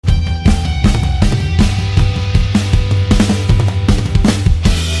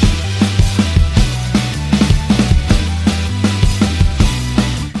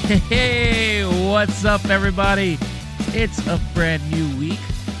What's up, everybody? It's a brand new week.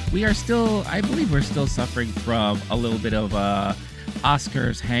 I believe we're still suffering from a little bit of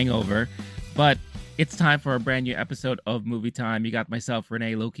Oscars hangover, but it's time for a brand new episode of Movie Time. You got myself,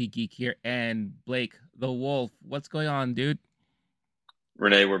 Renee, Low-Key Geek here, and Blake, the Wolf. What's going on, dude?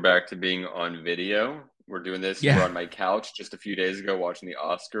 Renee, we're back to being on video. We're doing this. You were Yeah, on my couch just a few days ago watching the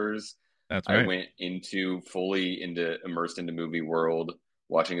Oscars. that's I right. went immersed into movie world,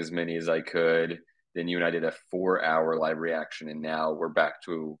 watching as many as I could. Then you and I did a 4-hour live reaction, and now we're back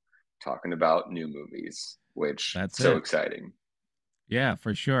to talking about new movies, which That's so it. exciting. Yeah,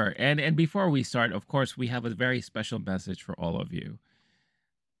 for sure. And before we start, of course, we have a very special message for all of you.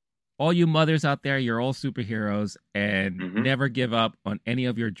 All you mothers out there, you're all superheroes, and hmm never give up on any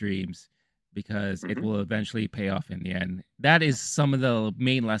of your dreams because it hmm will eventually pay off in the end. That is some of the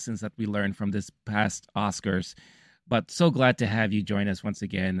main lessons that we learned from this past Oscars. But so glad to have you join us once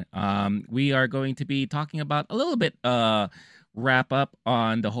again. We are going to be talking about a little bit wrap up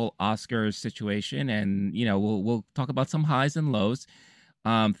on the whole Oscars situation, and we'll talk about some highs and lows,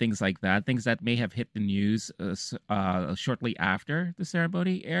 things like that, things that may have hit the news shortly after the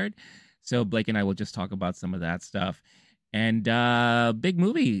ceremony aired. So Blake and I will just talk about some of that stuff. And big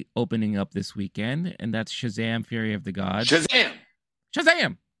movie opening up this weekend, and that's Shazam: Fury of the Gods. Shazam!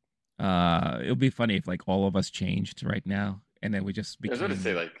 Shazam! It'll be funny if like all of us changed right now, and then we just I was about to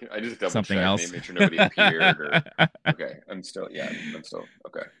say, became I just double something checked, else. made sure nobody appeared, or okay, I'm still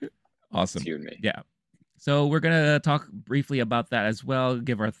okay. It's Awesome. you and me. Yeah. So we're gonna talk briefly about that as well,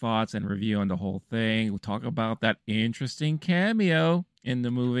 give our thoughts and review on the whole thing. We'll talk about that interesting cameo in the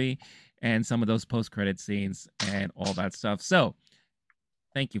movie and some of those post-credit scenes and all that stuff. So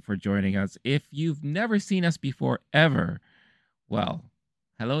thank you for joining us. If you've never seen us before ever, well,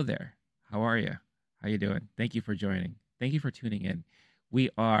 hello there. How are you? How you doing? Thank you for joining. Thank you for tuning in. We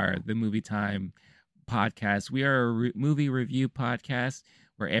are the Movie Time podcast. We are a movie review podcast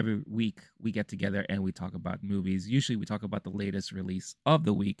where every week we get together and we talk about movies. Usually we talk about the latest release of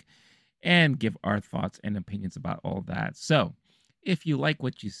the week and give our thoughts and opinions about all that. So if you like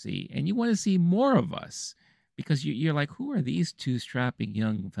what you see and you want to see more of us, because you're like, who are these two strapping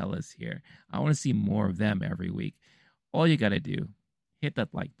young fellas here? I want to see more of them every week. All you got to do, hit that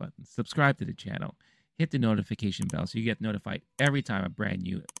like button, subscribe to the channel, hit the notification bell so you get notified every time a brand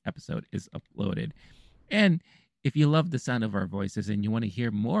new episode is uploaded. And if you love the sound of our voices and you want to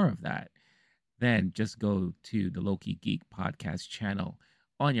hear more of that, then just go to the Low-Key Geek podcast channel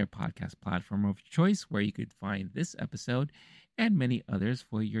on your podcast platform of choice, where you could find this episode and many others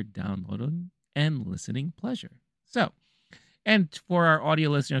for your downloading and listening pleasure. So, and for our audio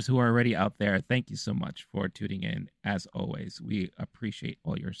listeners who are already out there, thank you so much for tuning in. As always, we appreciate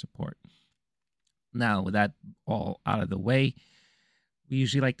all your support. Now, with that all out of the way, we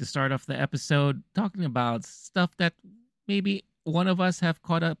usually like to start off the episode talking about stuff that maybe one of us have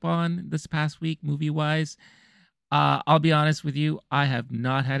caught up on this past week, movie-wise. I'll be honest with you, I have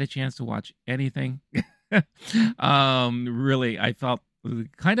not had a chance to watch anything. Really, I felt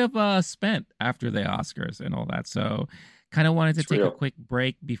kind of spent after the Oscars and all that. So kind of wanted to It's take a real. quick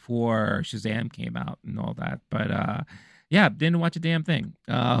break before Shazam came out and all that. But yeah, didn't watch a damn thing.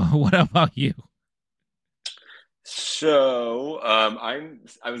 What about you? So,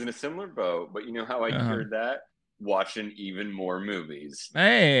 I was in a similar boat, but you know how I Uh, cured that? Watching even more movies.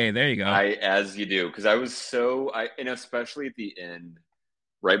 hey, there you go. As you do, because and especially at the end,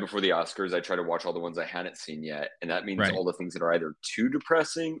 right before the Oscars, I try to watch all the ones I hadn't seen yet, and that means Right. all the things that are either too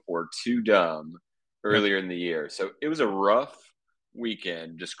depressing or too dumb Yep. earlier in the year. So it was a rough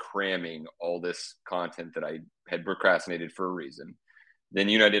weekend just cramming all this content that I had procrastinated for a reason. Then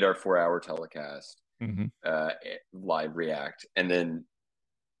you and I did our 4-hour telecast, Hmm. uh, live react. And then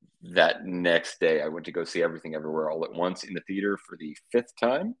that next day, I went to go see Everything Everywhere All at Once in the theater for the fifth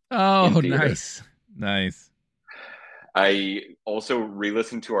time in Oh, theater. nice. Nice. I also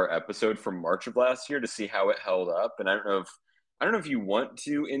re-listened to our episode from March of last year to see how it held up. And I don't know if you want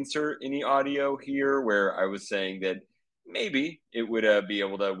to insert any audio here where I was saying that maybe it would be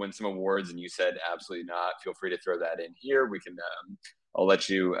able to win some awards, and you said absolutely not. Feel free to throw that in here. I'll let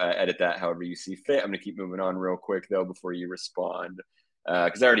you edit that however you see fit. I'm going to keep moving on real quick though before you respond,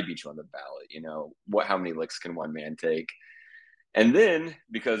 because I already beat you on the ballot. You know how many licks can one man take? And then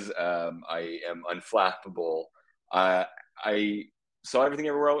because I am unflappable, I saw Everything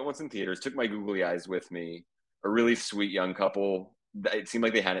Everywhere All at Once in theaters. Took my googly eyes with me. A really sweet young couple. It seemed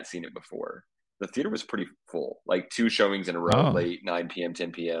like they hadn't seen it before. The theater was pretty full, like two showings in a row, Oh, late 9 p.m.,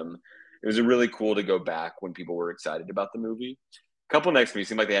 10 p.m. It was really cool to go back when people were excited about the movie. Couple next to me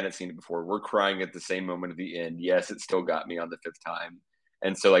seemed like they hadn't seen it before. We're crying at the same moment at the end. Yes, it still got me on the fifth time.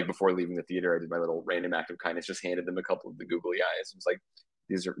 And so like before leaving the theater, I did my little random act of kindness, just handed them a couple of the googly eyes. It was like,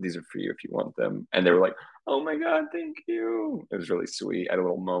 these are for you if you want them. And they were like, oh my God, thank you. It was really sweet. I had a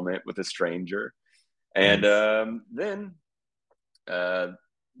little moment with a stranger. And Nice. then uh,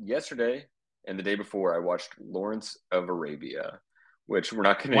 yesterday and the day before, I watched Lawrence of Arabia, which we're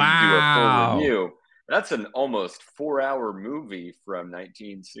not going to do a full Wow. review. That's an almost 4 hour movie from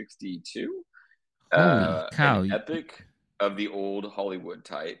 1962, Holy an cow. epic of the old Hollywood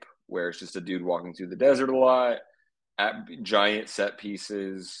type, where it's just a dude walking through the desert a lot, at giant set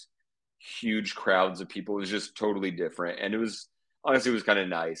pieces, huge crowds of people. It was just totally different, and it was honestly it was kind of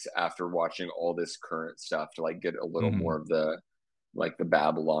nice after watching all this current stuff to like get a little Mhm. more of the like the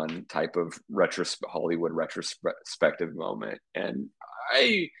Babylon type of Hollywood retrospective moment. And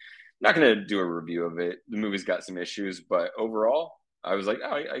I'm not going to do a review of it. The movie's got some issues, but overall, I was like, oh,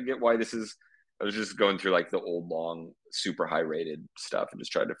 I get why this is. I was just going through like the old, long, super high rated stuff and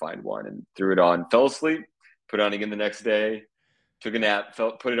just tried to find one and threw it on. Fell asleep, put it on again the next day, took a nap,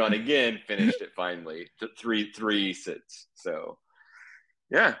 put it on again, finished it finally. Three sits. So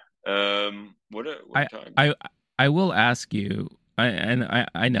yeah. What a I time. I I will ask you,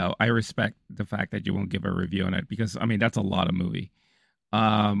 I know I respect the fact that you won't give a review on it because I mean that's a lot of movie.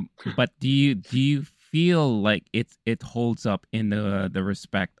 But do you feel like it holds up in the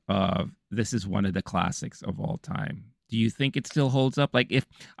respect of this is one of the classics of all time? Do you think it still holds up? Like if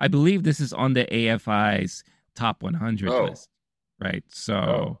I believe this is on the AFI's top 100 Oh, list, right? oh.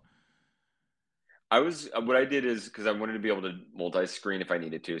 So I was what I did is because I wanted to be able to multi-screen if I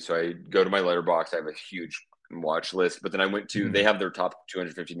needed to. So I go to my letterbox. I have a huge watch list, but then I went to they mhm, have their top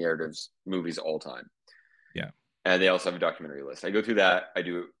 250 narratives movies all time, yeah. and they also have a documentary list. I go through that. I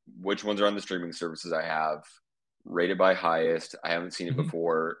do which ones are on the streaming services I have, rated by highest. I haven't seen it Mhm,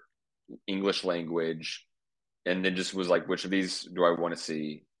 before, English language, and then just was like, which of these do I want to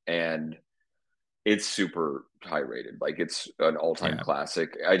see? And it's super high rated. Like it's an all time yeah.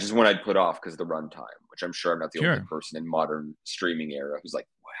 classic. I just one I'd put off because of the runtime, which I'm sure I'm not the only Sure. person in modern streaming era who's like,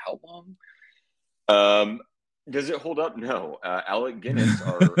 how long? Um, does it hold up? No. Alec Guinness,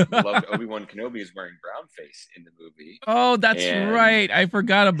 our beloved Obi-Wan Kenobi, is wearing brown face in the movie, Oh, that's and right. I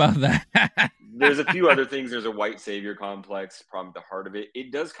forgot about that. there's a few other things. There's a white savior complex problem at the heart of it.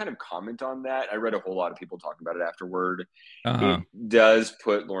 It does kind of comment on that. I read a whole lot of people talking about it afterward. It Uh-huh. does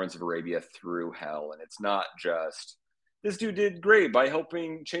put Lawrence of Arabia through hell, and it's not just this dude did great by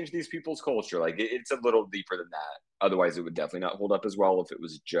helping change these people's culture. Like it's a little deeper than that. Otherwise, it would definitely not hold up as well if it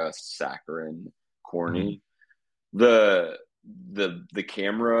was just saccharine, Mhm. corny. The the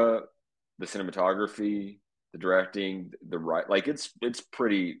camera, the cinematography, the directing, the right, like it's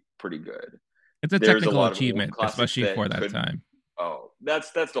pretty good. It's a There's a technical lot of old achievement, classics especially that for that could. time. Oh,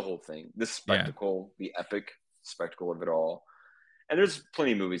 that's the whole thing. The Yeah. spectacle, the epic spectacle of it all. And there's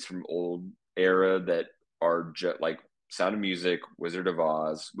plenty of movies from old era that are just like Sound of Music, Wizard of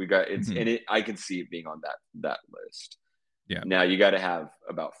Oz. We got it's Mhm. in it. I can see it being on that list. Yeah. Now you got to have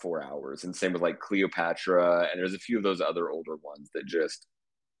about 4 hours, and same with like Cleopatra, and there's a few of those other older ones that just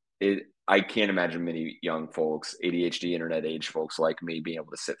it. I can't imagine many young folks, ADHD, internet age folks like me, being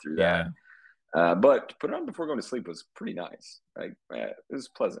able to sit through that. Yeah. But to put it on before going to sleep was pretty nice. Like it was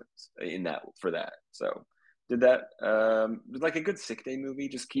pleasant in that for that. So did that like a good sick day movie.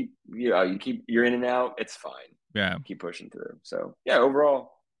 Just keep you're in and out. It's fine. Yeah. Keep pushing through. So yeah,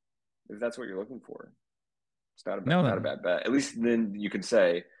 overall, if that's what you're looking for, it's No, not a bad bet. At least then you can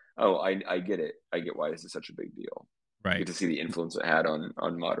say, oh, I get it. I get why this is such a big deal. You right. get to see the influence it had on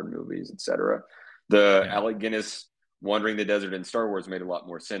modern movies, etc. The Yeah. Alec Guinness wandering the desert in Star Wars made a lot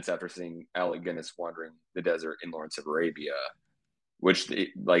more sense after seeing Alec Guinness wandering the desert in Lawrence of Arabia, which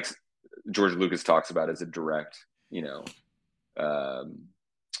like George Lucas talks about as a direct, you know, um,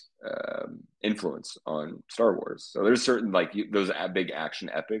 influence on Star Wars. So there's certain like those big action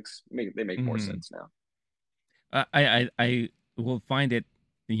epics they make more Mhm. sense now. I will find it,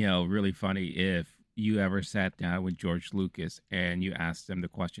 really funny if you ever sat down with George Lucas and you asked him the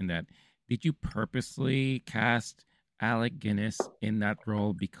question that, did you purposely cast Alec Guinness in that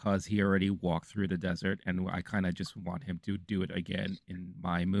role because he already walked through the desert and I kind of just want him to do it again in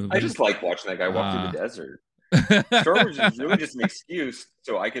my I movie? just like watching that guy walk through the Uh desert. Star Wars is really just an excuse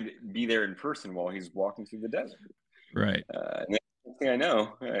so I could be there in person while he's walking through the desert. right. And the next thing I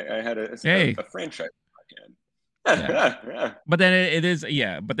know, I had Hey, a franchise in yeah. my hand. But then it is,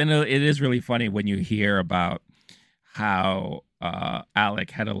 yeah. But then it is really funny when you hear about how Alec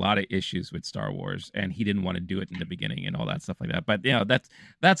had a lot of issues with Star Wars and he didn't want to do it in the beginning and all that stuff like that. But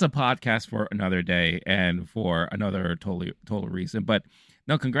that's a podcast for another day and for another total reason. But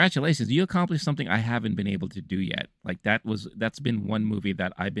No, congratulations. You accomplished something I haven't been able to do yet. Like that's been one movie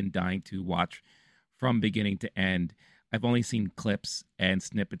that I've been dying to watch from beginning to end. I've only seen clips and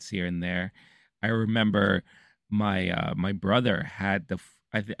snippets here and there. I remember my brother had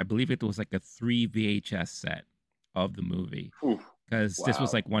I believe it was like a 3 VHS set of the movie Whew, because this was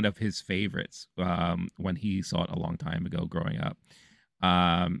wow. like one of his favorites when he saw it a long time ago growing up.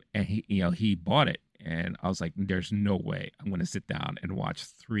 And he bought it, and I was like, "There's no way I'm going to sit down and watch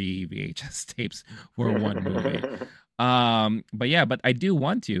 3 VHS tapes for one movie." But yeah, but I do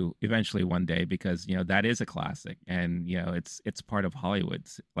want to eventually one day because that is a classic, and it's part of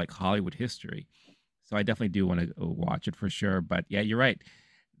Hollywood's like Hollywood history. So I definitely do want to watch it for sure. But yeah, you're right.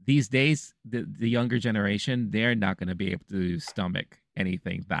 These days, the younger generation, they're not going to be able to stomach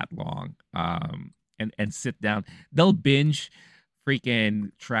anything that long. And sit down. They'll binge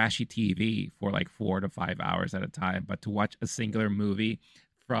freaking trashy TV for like 4 to 5 hours at a time. But to watch a singular movie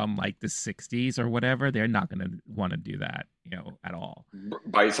from like the 60s or whatever, they're not going to want to do that, at all.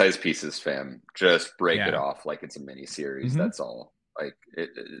 Bite-sized pieces, fam. Just break it Yeah. off like it's a mini series. Hmm. That's all. Like that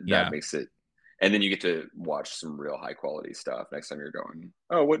Yeah. makes it, and then you get to watch some real high quality stuff next time you're going.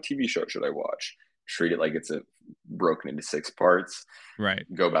 Oh, what TV show should I watch? Treat it like it's a broken into 6 parts. Right.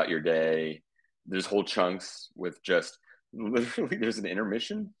 Go about your day. There's whole chunks with just literally. There's an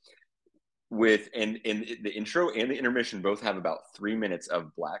intermission with and the intro and the intermission both have about 3 minutes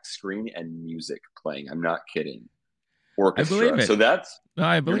of black screen and music playing. I'm not kidding. I believe Orchestra. it. So that's No,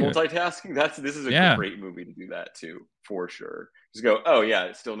 I you're believe it. multitasking. This is a Yeah. great movie to do that too, for sure. Just go, oh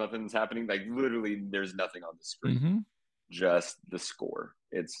yeah, still nothing's happening. Like literally, there's nothing on the screen, Hmm. just the score.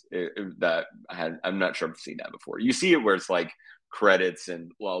 That I'm not sure I've seen that before. You see it where it's like credits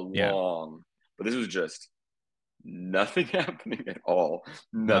and Yeah. long, but this was just nothing happening at all.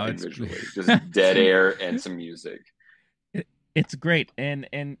 No, Nothing it's visually, just dead air and some music. it's great, and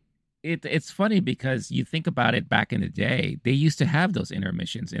it's funny because you think about it. Back in the day, they used to have those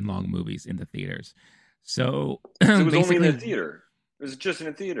intermissions in long movies in the theaters. So It was only in the basically, theater. It was just in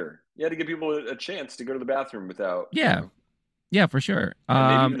a theater. You had to give people a chance to go to the bathroom without, yeah, yeah, for sure. and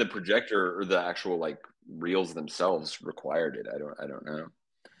maybe even the projector or the actual like reels themselves required it. I don't know.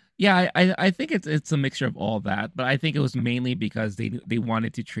 Yeah, I think it's a mixture of all that, but I think it was mainly because they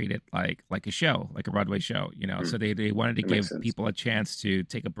wanted to treat it like a show, like a Broadway show, Hmm, So they wanted to that makes give sense. people a chance to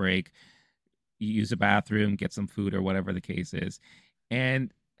take a break, use a bathroom, get some food or whatever the case is.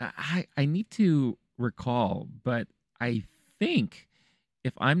 And I need to recall, but I think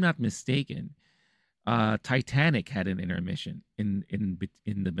if I'm not mistaken, Titanic had an intermission in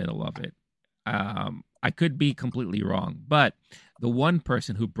the middle of it. I could be completely wrong, but the one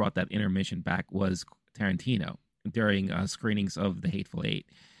person who brought that intermission back was Tarantino during screenings of The Hateful Eight.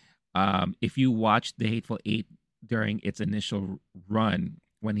 If you watched The Hateful Eight during its initial run,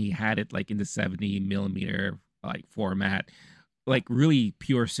 when he had it like in the 70 millimeter like format, like really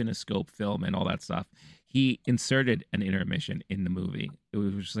pure cinescope film and all that stuff, he inserted an intermission in the movie. It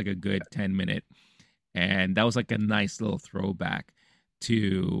was just like a good 10 minute, and that was like a nice little throwback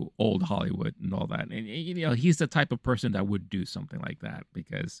to old Hollywood and all that. And he's the type of person that would do something like that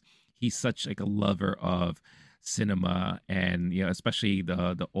because he's such like a lover of cinema and especially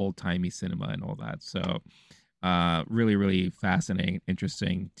the old timey cinema and all that. So really really fascinating,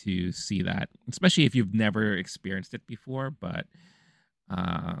 interesting to see that, especially if you've never experienced it before. But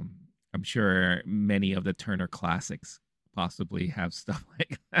um I'm sure many of the Turner classics possibly have stuff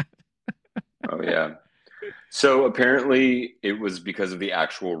like that. Oh yeah. So apparently it was because of the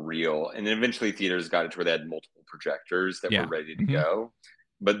actual reel, and then eventually theaters got it to where they had multiple projectors that were Yeah. ready to Hmm. go,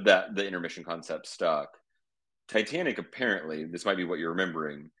 but that the intermission concept stuck. Titanic, apparently, this might be what you're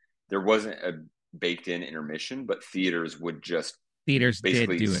remembering. There wasn't a baked in intermission, but theaters would just Theaters did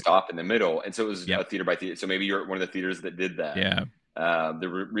basically do it. stop in the middle. And so it was Yep. a theater by theater. So maybe you're at one of the theaters that did that. Yeah. The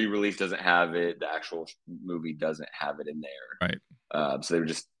re-release doesn't have it. The actual movie doesn't have it in there. Right. So they would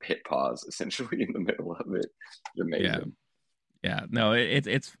just hit pause essentially in the middle of it. It's Yeah. amazing. Yeah. No,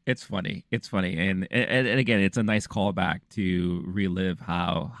 it's funny. It's funny, and again, it's a nice callback to relive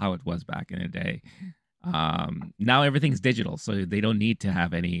how it was back in the day. Now everything's digital, so they don't need to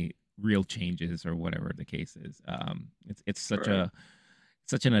have any real changes or whatever the case is. It's Right.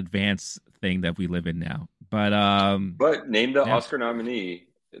 such an advanced thing that we live in now. But But name the yeah, Oscar nominee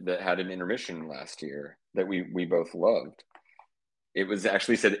that had an intermission last year that we both loved. It was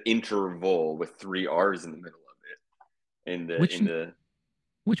actually said interval with 3 R's in the middle of it. which In the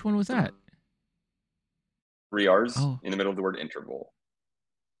which one was that? 3 R's Oh, in the middle of the word interval.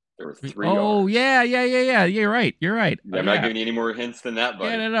 There were three oh R's. yeah, yeah, yeah, yeah. You're right. You're right. I'm not Yeah, giving you any more hints than that, yeah.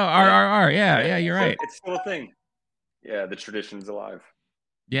 buddy. No, no. R Yeah. R R. Yeah, Yeah. yeah. You're right. It's still a thing. Yeah, the tradition's alive.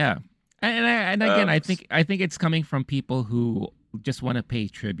 Yeah, and again, Um, I think it's coming from people who just want to pay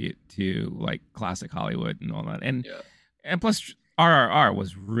tribute to like classic Hollywood and all that, yeah, and plus RRR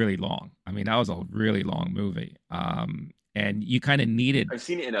was really long. I mean, that was a really long movie. And you kind of needed I've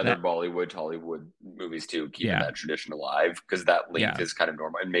seen it in other that. Bollywood, Hollywood movies too, keeping Yeah, that tradition alive because that length yeah, is kind of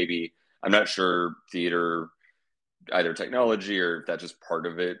normal. And maybe I'm not sure theater either technology or if that's just part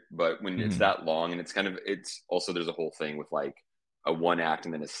of it. But when it's hmm that long and it's also there's a whole thing with like a one act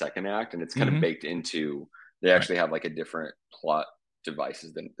and then a second act, and it's kind of hmm baked into they right. actually have like a different plot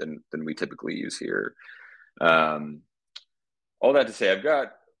devices than we typically use here. Um, all that to say,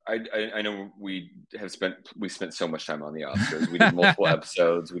 I know we spent so much time on the Oscars. We did multiple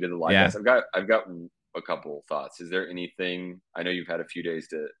episodes. We did the live Yeah, cast. I've got a couple thoughts. Is there anything? I know you've had a few days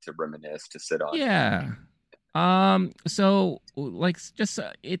to reminisce, to sit on it. yeah. So like, just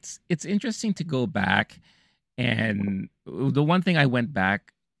it's interesting to go back, and the one thing I went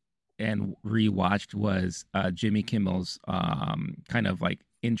back and rewatched was Jimmy Kimmel's kind of like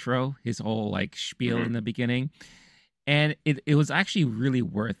intro, his whole like spiel in Mm-hmm. the beginning. And it was actually really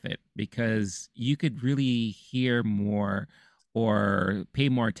worth it because you could really hear more or pay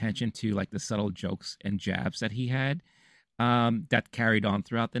more attention to like the subtle jokes and jabs that he had, that carried on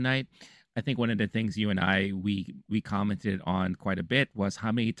throughout the night. I think one of the things you and I we commented on quite a bit was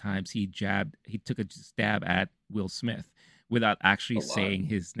how many times he took a stab at Will Smith without actually A lot. saying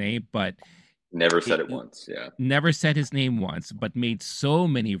his name, but Never said it it once. Yeah. never said his name once, but made so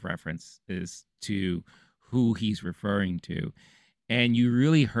many references to who he's referring to, and you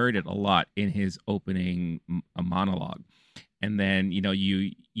really heard it a lot in his opening monologue. And then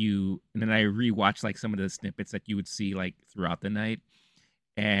and then I rewatched like some of the snippets that you would see like throughout the night,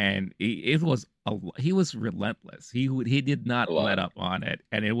 and it was he was relentless. He did not A let lot. up on it,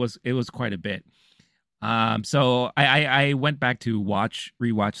 and it was quite a bit. So I went back to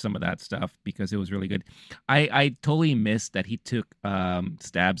rewatch some of that stuff because it was really good. I totally missed that he took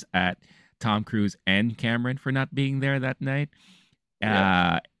stabs at Tom Cruise and Cameron for not being there that night. Yeah.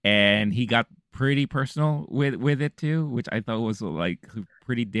 And he got pretty personal with it too, which I thought was like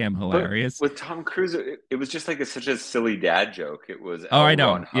pretty damn But hilarious. with Tom Cruise, it was just like such a silly dad joke. It was Oh, I Elron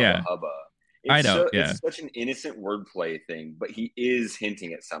know. Hubba Yeah, Hubba. I know. Yeah. It's such an innocent wordplay thing, but he is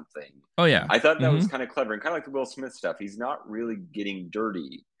hinting at something. Oh yeah. I thought that was Mm-hmm. kind of clever and kind of like the Will Smith stuff. He's not really getting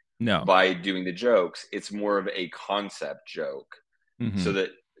dirty No. by doing the jokes. It's more of a concept joke, Mm-hmm. so that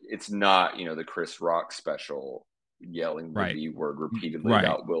it's not the Chris Rock special yelling the Right. V word repeatedly Right.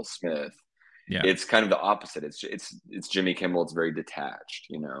 about Will Smith. Yeah. It's kind of the opposite. It's Jimmy Kimmel. It's very detached,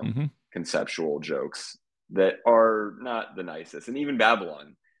 Mm-hmm. conceptual jokes that are not the nicest. And even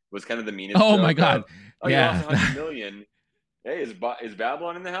Babylon was kind of the meanest Oh my joke God. of, oh, you lost Yeah. 100 million. Hey, is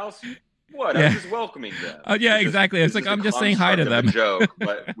Babylon in the house? What? I was Yeah. just welcoming them. Oh yeah. Exactly. It's It's like just a I'm just saying hi to construct of a them. joke,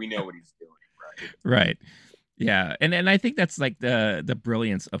 but we know what he's doing, right? Right. Yeah, and I think that's like the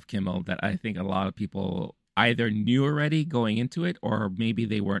brilliance of Kimmel that I think a lot of people either knew already going into it, or maybe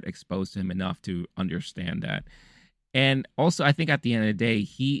they weren't exposed to him enough to understand that. And also, I think at the end of the day,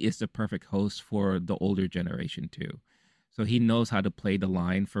 he is the perfect host for the older generation too. So he knows how to play the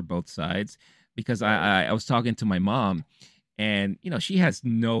line for both sides. Because Right. I was talking to my mom, and she has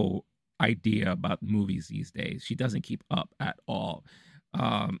no idea about movies these days. She doesn't keep up at all.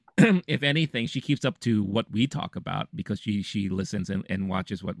 If anything, she keeps up to what we talk about because she listens and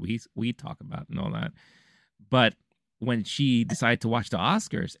watches what we talk about and all that. But when she decided to watch the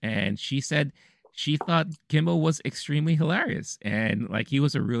Oscars, and she said she thought Kimmel was extremely hilarious and like he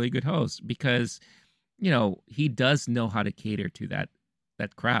was a really good host because he does know how to cater to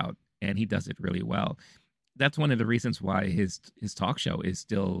that crowd, and he does it really well. That's one of the reasons why his talk show is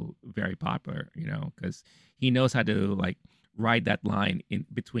still very popular, because he knows how to like ride that line in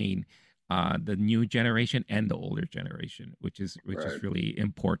between the new generation and the older generation, which is Right. really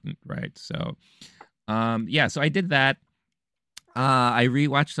important, right? So yeah, so I did that. I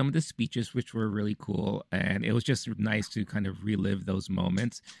rewatched some of the speeches, which were really cool, and it was just nice to kind of relive those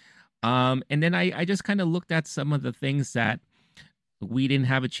moments. And then I just kind of looked at some of the things that we didn't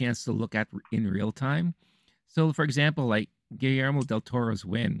have a chance to look at in real time. So, for example, like Guillermo del Toro's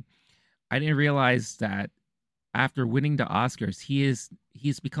win, I didn't realize that after winning the Oscars,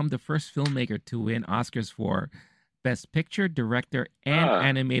 he's become the first filmmaker to win Oscars for Best Picture, Director, and Ah,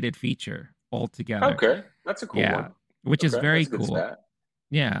 Animated Feature all together. okay. That's a cool Yeah, one. which is Okay, very that's a good cool. stat.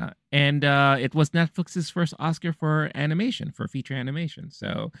 Yeah, and it was Netflix's first Oscar for animation, for feature animation.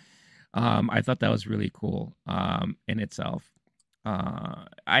 So I thought that was really cool in itself.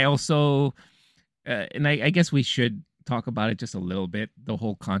 I also, and I guess we should talk about it just a little bit. The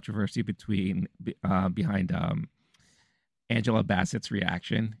whole controversy behind Angela Bassett's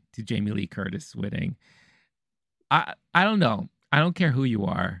reaction to Jamie Lee Curtis winning. I don't know. I don't care who you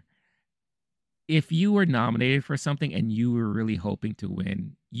are. If you were nominated for something and you were really hoping to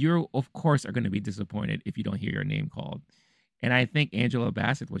win, you of course are going to be disappointed if you don't hear your name called. And I think Angela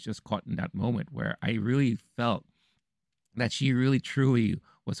Bassett was just caught in that moment where I really felt that she really truly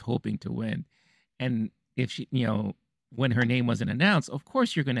was hoping to win. And if she, when her name wasn't announced, of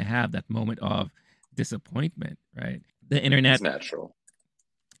course you're going to have that moment of disappointment, right? The It's internet, natural.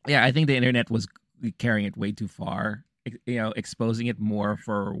 yeah, I think the internet was carrying it way too far, exposing it more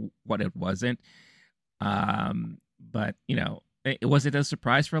for what it wasn't. But was it a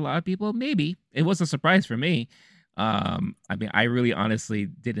surprise for a lot of people? Maybe it was a surprise for me. I mean, I really honestly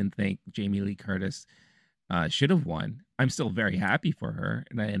didn't think Jamie Lee Curtis should have won. I'm still very happy for her,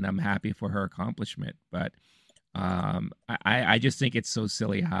 and I'm happy for her accomplishment. But I just think it's so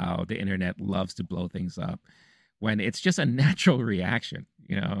silly how the internet loves to blow things up when it's just a natural reaction.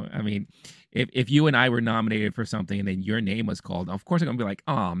 I mean, if you and I were nominated for something and then your name was called, of course I'm gonna be like,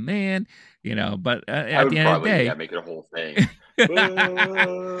 oh man, But I at would the end of the probably day, make it a whole thing.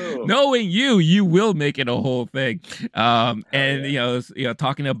 Whoa. knowing you will make it a whole thing. And Yeah.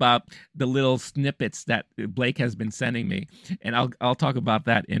 talking about the little snippets that Blake has been sending me, and I'll talk about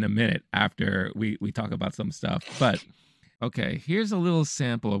that in a minute after we talk about some stuff. But okay, here's a little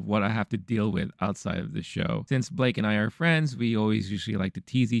sample of what I have to deal with outside of the show. Since Blake and I are friends, we always usually like to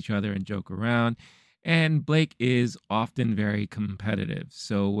tease each other and joke around. And Blake is often very competitive.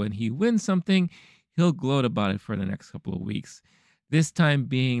 So when he wins something, he'll gloat about it for the next couple of weeks. This time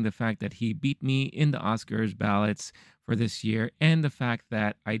being the fact that he beat me in the Oscars ballots for this year, and the fact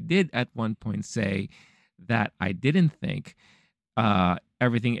that I did at one point say that I didn't think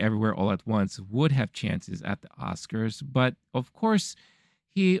Everything Everywhere All at Once would have chances at the Oscars. But of course,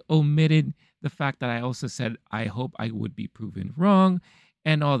 he omitted the fact that I also said I hope I would be proven wrong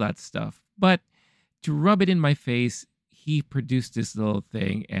and all that stuff. But to rub it in my face, he produced this little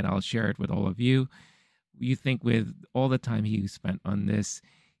thing, and I'll share it with all of you. You think with all the time he spent on this,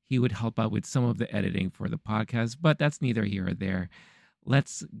 he would help out with some of the editing for the podcast, but that's neither here or there.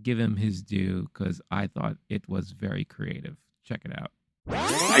 Let's give him his due because I thought it was very creative. Check it out.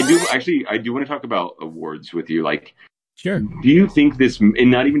 I do want to talk about awards with you. Like, Sure. do you think this, and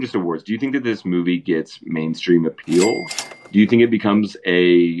not even just awards, do you think that this movie gets mainstream appeal? Do you think it becomes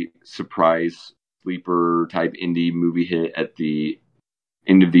a surprise sleeper type indie movie hit at the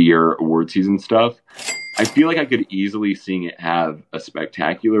end of the year award season stuff? I feel like I could easily see it have a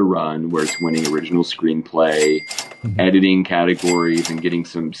spectacular run where it's winning original screenplay, editing categories, and getting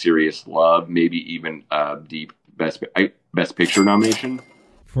some serious love, maybe even a deep best picture nomination.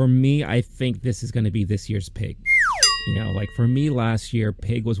 For me, I think this is going to be this year's Pig. Like for me last year,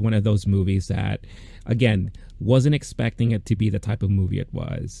 Pig was one of those movies that, again, wasn't expecting it to be the type of movie it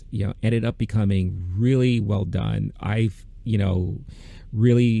was. Ended up becoming really well done. I've,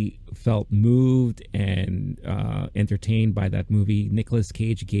 really felt moved and entertained by that movie. Nicolas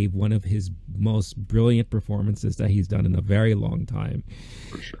Cage gave one of his most brilliant performances that he's done in a very long time.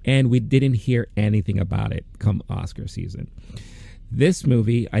 Sure. And we didn't hear anything about it come Oscar season. This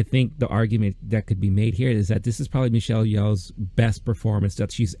movie, I think the argument that could be made here is that this is probably Michelle Yeoh's best performance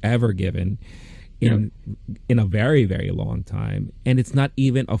that she's ever given in a very, very long time. And it's not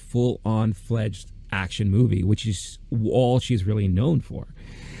even a full-on fledged action movie, which is all she's really known for.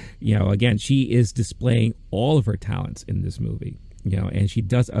 Again, she is displaying all of her talents in this movie, and she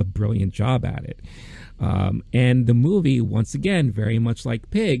does a brilliant job at it. And the movie, once again, very much like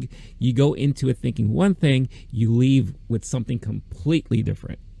Pig, you go into it thinking one thing, you leave with something completely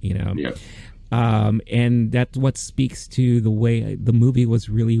different, Yeah. And that's what speaks to the way the movie was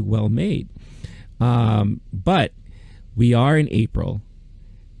really well made. But we are in April,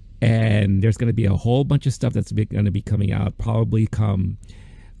 and there's going to be a whole bunch of stuff that's going to be coming out probably come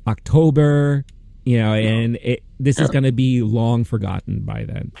October, and this is going to be long forgotten by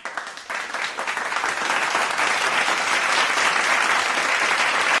then.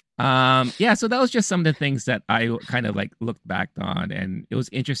 So that was just some of the things that I kind of like looked back on, and it was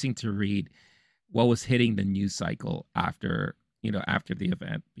interesting to read what was hitting the news cycle after the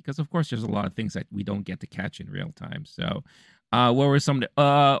event, because of course there's a lot of things that we don't get to catch in real time. So what were some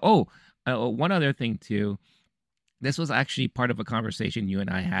one other thing too. This was actually part of a conversation you and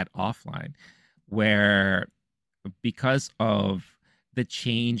I had offline, where because of the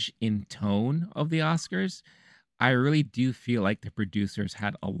change in tone of the Oscars, I really do feel like the producers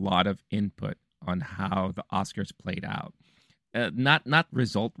had a lot of input on how the Oscars played out. Not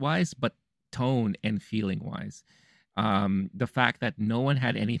result wise, but tone and feeling wise. The fact that no one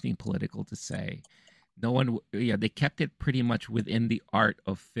had anything political to say, No one, yeah, they kept it pretty much within the art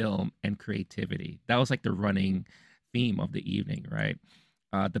of film and creativity. That was like the running theme of the evening, right?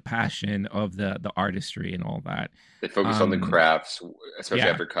 The passion of the artistry and all that. They focused on the Um, crafts, especially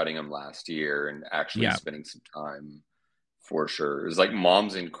yeah, after cutting them last year and actually yeah. spending some time for sure. It was like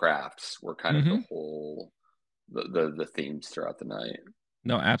moms and crafts were kind of the Hmm. whole the themes throughout the night.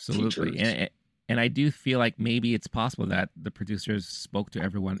 No, absolutely. Teachers. And I do feel like maybe it's possible that the producers spoke to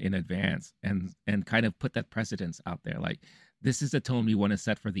everyone in advance and kind of put that precedence out there. Like, this is the tone we want to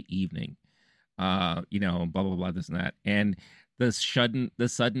set for the evening. Blah blah blah, this and that. And the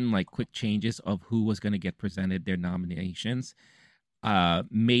sudden like quick changes of who was going to get presented their nominations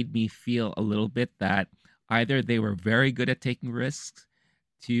made me feel a little bit that either they were very good at taking risks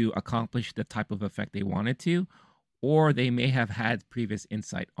to accomplish the type of effect they wanted to, or they may have had previous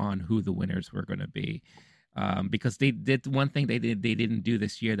insight on who the winners were going to be. Because they did one thing they didn't do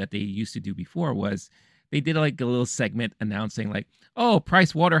this year that they used to do before was they did like a little segment announcing like, oh,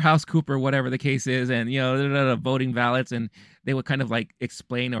 Price Waterhouse Cooper, whatever the case is, and voting ballots, and they would kind of like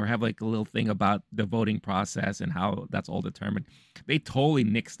explain or have like a little thing about the voting process and how that's all determined. They totally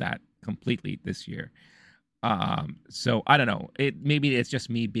nixed that completely this year. So I don't know. Maybe it's just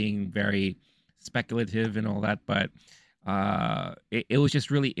me being very speculative and all that, but it was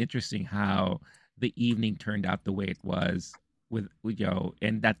just really interesting how the evening turned out the way it was with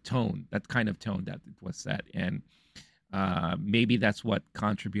and that tone, that kind of tone that it was set, and maybe that's what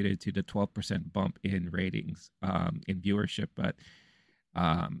contributed to the 12% bump in ratings, in viewership, but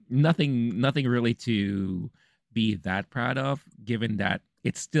nothing really to be that proud of, given that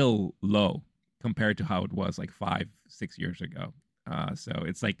it's still low compared to how it was like 5-6 years ago. So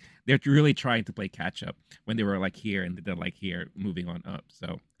it's like they're really trying to play catch up when they were like here and they're like here moving on up.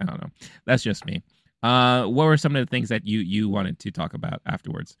 So I don't know. That's just me. What were some of the things that you wanted to talk about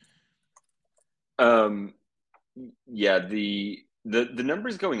afterwards? Um, yeah, the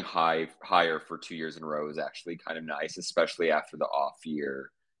numbers going higher for 2 years in a row is actually kind of nice, especially after the off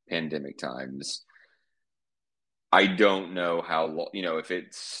year pandemic times. I don't know how long, if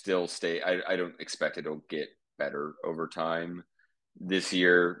it still stay. I don't expect it'll get better over time. This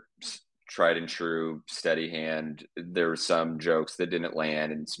year, tried and true, steady hand. There were some jokes that didn't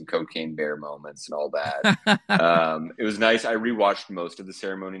land and some cocaine bear moments and all that. It was nice. I rewatched most of the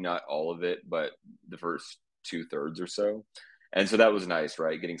ceremony, not all of it, but the first 2/3 or so. And so that was nice,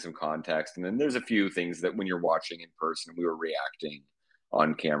 right? Getting some context. And then there's a few things that when you're watching in person, we were reacting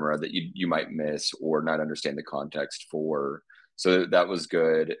on camera that you might miss or not understand the context for. So that was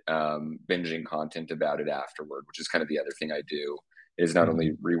good. Binging content about it afterward, which is kind of the other thing I do, is not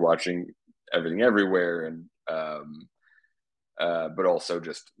only Mhm, rewatching everything everywhere and but also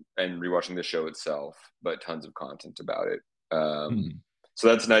just and rewatching the show itself, but tons of content about it. mhm. So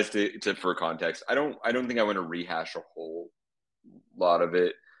that's nice to for context. I don't think I want to rehash a whole lot of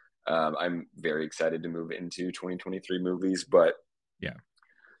it. I'm very excited to move into 2023 movies, but Yeah,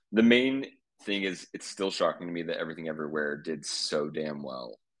 the main thing is it's still shocking to me that Everything Everywhere did so damn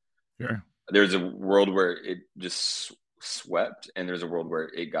well. sure. There's a world where it just swept, and there's a world where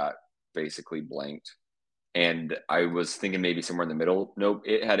it got basically blanked. And I was thinking maybe somewhere in the middle. Nope,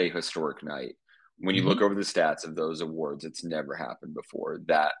 it had a historic night. When you look Hmm. over the stats of those awards, it's never happened before.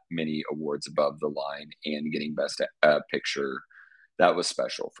 That many awards above the line and getting best picture, that was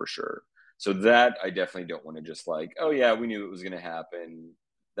special for sure. So that I definitely don't want to just like, oh yeah, we knew it was going to happen.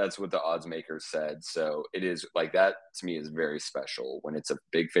 That's what the odds makers said. So it is like that to me is very special when it's a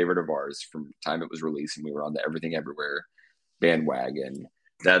big favorite of ours from the time it was released and we were on the Everything Everywhere bandwagon.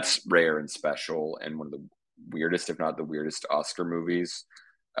 That's rare and special and one of the weirdest, if not the weirdest, Oscar movies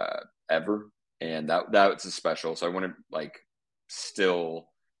ever. And that's a special. So I want to like still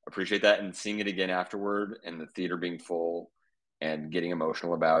appreciate that and seeing it again afterward and the theater being full and getting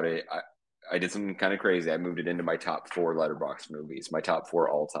emotional about it. I did something kind of crazy. I moved it into my top four Letterboxd movies, my top four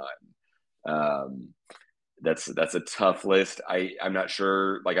all time. That's a tough list. I'm not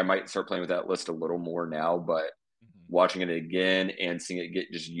sure. Like I might start playing with that list a little more now, but Hmm. watching it again and seeing it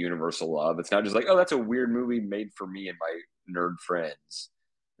get just universal love. It's not just like, oh, that's a weird movie made for me and my nerd friends.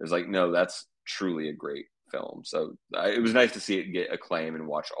 It's like, no, that's truly a great film. So it was nice to see it get acclaim and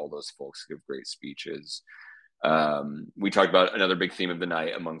watch all those folks give great speeches. We talked about another big theme of the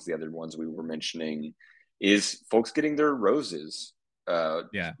night amongst the other ones we were mentioning is folks getting their roses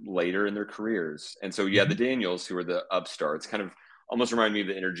Yeah. later in their careers. And so, yeah, the Hmm. Daniels, who are the upstarts, kind of almost remind me of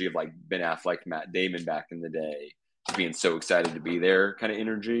the energy of like Ben Affleck, Matt Damon back in the day, being so excited to be there kind of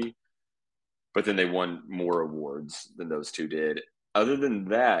energy. But then they won more awards than those two did. Other than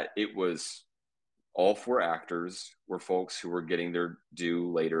that, it was all four actors were folks who were getting their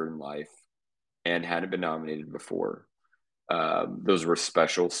due later in life. and hadn't been nominated before. Those were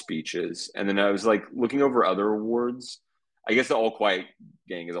special speeches. And then I was like looking over other awards. I guess the All Quiet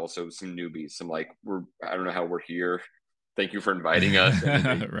Gang is also some newbies. Some like I don't know how we're here. Thank you for inviting us. I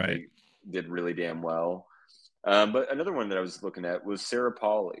think Right. they did really damn well. But another one that I was looking at was Sarah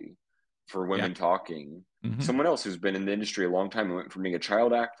Polley for Yeah. Women Talking. Hmm. Someone else who's been in the industry a long time and went from being a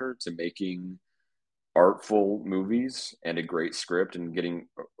child actor to making artful movies and a great script and getting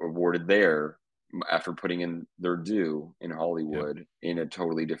awarded there after putting in their due in Yeah. Hollywood in a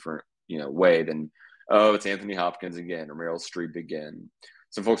totally different, way than, oh, it's Anthony Hopkins again or Meryl Streep again.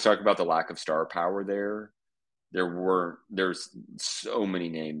 Some folks talk about the lack of star power there. There's so many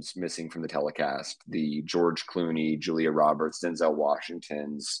names missing from the telecast. The George Clooney, Julia Roberts, Denzel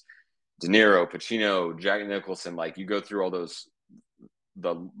Washington's, De Niro, Pacino, Jack Nicholson. Like you go through all those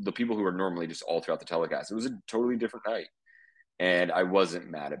the people who are normally just all throughout the telecast. It was a totally different night, and I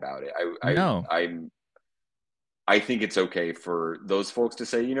wasn't mad about it. No. I think it's okay for those folks to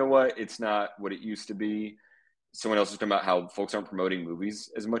say, you know what, it's not what it used to be. Someone else was talking about how folks aren't promoting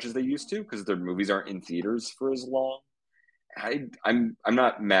movies as much as they used to because their movies aren't in theaters for as long. I'm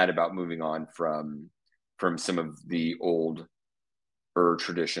not mad about moving on from some of the old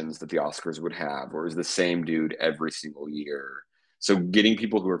traditions that the Oscars would have, or is the same dude every single year. So getting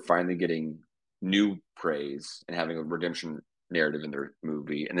people who are finally getting new praise and having a redemption narrative in their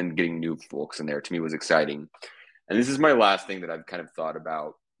movie, and then getting new folks in there, to me was exciting. And this is my last thing that I've kind of thought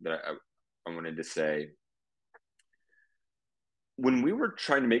about that I wanted to say. When we were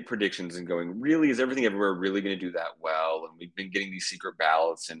trying to make predictions and going, really, is Everything Everywhere really going to do that well? And we've been getting these secret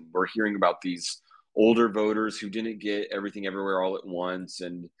ballots, and we're hearing about these older voters who didn't get Everything Everywhere all at once,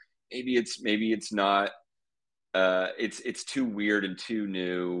 and maybe it's not. It's too weird and too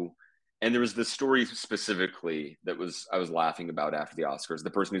new. And there was this story specifically that I was laughing about after the Oscars. The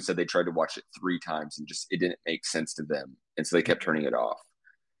person who said they tried to watch it 3 times and just it didn't make sense to them, and so they kept turning it off.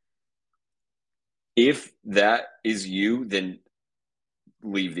 If that is you, then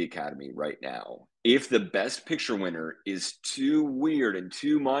leave the Academy right now. If the Best Picture winner is too weird and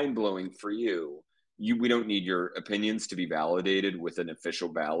too mind blowing for you, we don't need your opinions to be validated with an official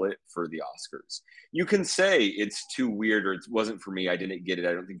ballot for the Oscars. You can say it's too weird or it wasn't for me. I didn't get it.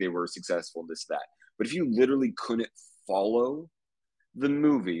 I don't think they were successful. This that. But if you literally couldn't follow the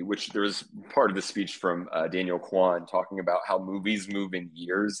movie, which there was part of the speech from Daniel Kwan talking about how movies move in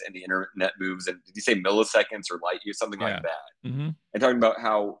years and the internet moves, and did you say milliseconds or light years, something like that? Mm-hmm. And talking about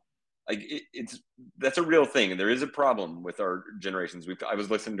how like it's that's a real thing, and there is a problem with our generations. I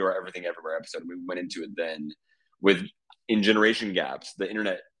was listening to our Everything Everywhere episode, and we went into it then with in generation gaps. The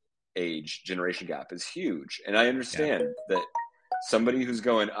internet age generation gap is huge, and I understand that somebody who's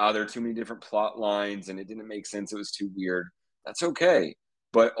going, there are too many different plot lines, and it didn't make sense. It was too weird. That's okay.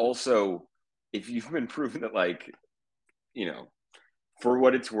 But also, if you've been proven that, like, for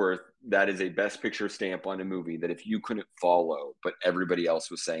what it's worth, that is a Best Picture stamp on a movie that if you couldn't follow, but everybody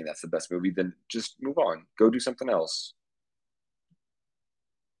else was saying that's the best movie, then just move on. Go do something else.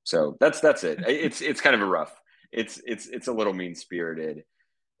 So that's it. It's kind of a rough. It's a little mean spirited.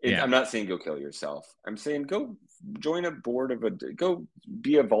 I'm not saying go kill yourself. I'm saying go join a board of go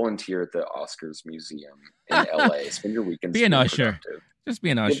be a volunteer at the Oscars Museum in LA. Spend your weekends be an usher. Productive. Just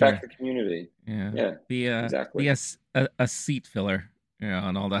be an usher. Get back to the community. Yeah. Exactly. Be a seat filler.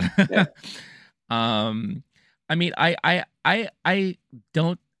 And all that. Yeah. I mean, I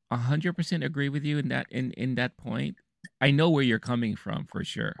don't 100% agree with you in that point. I know where you're coming from for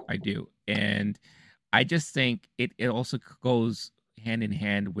sure. I do, and I just think it also goes hand in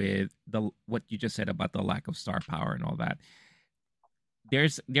hand with what you just said about the lack of star power and all that.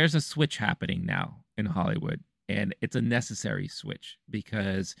 There's a switch happening now in Hollywood, and it's a necessary switch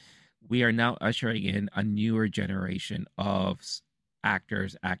because we are now ushering in a newer generation of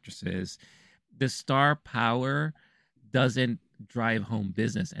actors, actresses. The star power doesn't drive home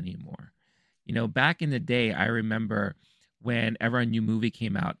business anymore. Back in the day, I remember whenever a new movie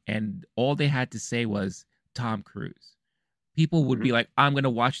came out and all they had to say was Tom Cruise. People would be like, I'm going to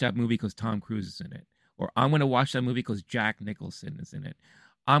watch that movie because Tom Cruise is in it. Or I'm going to watch that movie because Jack Nicholson is in it.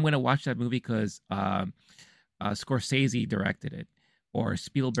 I'm going to watch that movie because Scorsese directed it or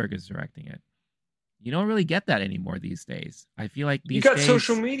Spielberg is directing it. You don't really get that anymore these days. I feel like these days...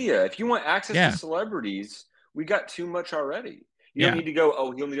 social media. If you want access to celebrities, we got too much already. You don't need to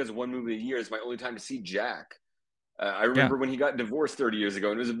go, he only does one movie a year. It's my only time to see Jack. I remember when he got divorced 30 years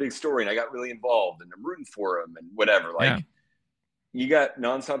ago, and it was a big story, and I got really involved, and I'm rooting for him, and whatever. You got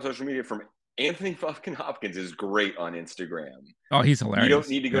nonstop social media from Anthony fucking Hopkins is great on Instagram. Oh, he's hilarious. You don't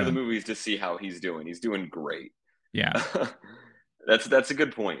need to go to the movies to see how he's doing. He's doing great. Yeah. That's a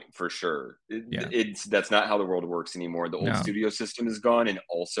good point for sure. Yeah. It's that's not how the world works anymore. The old No. studio system is gone, and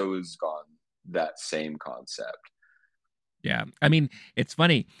also is gone that same concept. Yeah. I mean, it's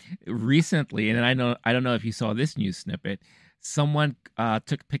funny. Recently, and I don't know if you saw this news snippet, someone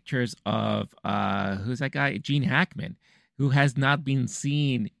took pictures of who's that guy? Gene Hackman, who has not been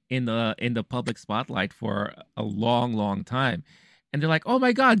seen in the public spotlight for a long, long time. And they're like, "Oh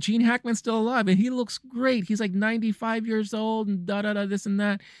my God, Gene Hackman's still alive, and he looks great. He's like 95 years old, and da da da this and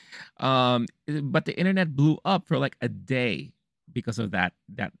that." But the internet blew up for like a day because of that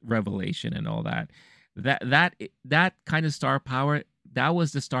revelation and all that. That kind of star power, that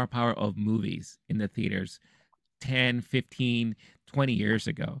was the star power of movies in the theaters 10, 15, 20 years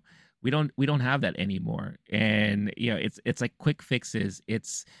ago. We don't have that anymore. And it's like quick fixes.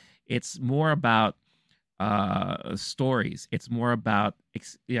 It's more about stories. It's more about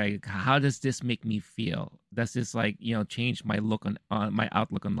how does this make me feel? Does this like change my look on my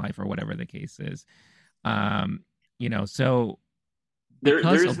outlook on life or whatever the case is? So There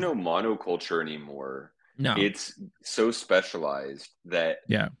because is of no monoculture anymore. no. It's so specialized that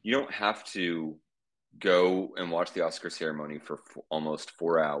Yeah. you don't have to go and watch the Oscar ceremony for almost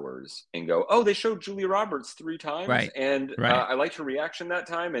 4 hours and go, oh, they showed Julia Roberts 3 times, Right. and Right. I liked her reaction that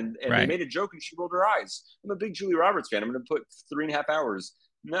time, and they Right. made a joke and she rolled her eyes. I'm a big Julia Roberts fan. I'm going to put 3.5 hours.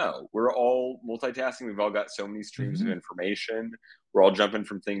 No, we're all multitasking. We've all got so many streams of Hmm. information. We're all jumping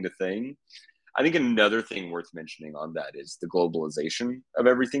from thing to thing. I think another thing worth mentioning on that is the globalization of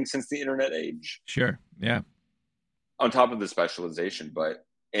everything since the internet age, Sure. Yeah. on top of the specialization, but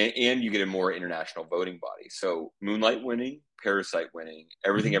and you get a more international voting body. So Moonlight winning, Parasite winning,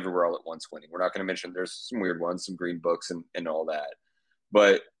 Everything Hmm. Everywhere All at Once winning. We're not going to mention there's some weird ones, some Green Books and all that,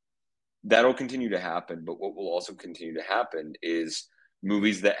 but that'll continue to happen. But what will also continue to happen is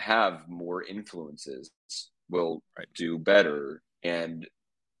movies that have more influences will Right. do better, and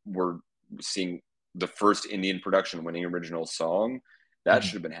we're seeing the first Indian production winning original song. That Hmm.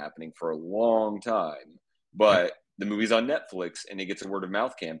 should have been happening for a long time. Yep. But the movie's on Netflix and it gets a word of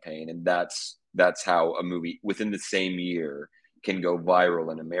mouth campaign, and that's how a movie within the same year can go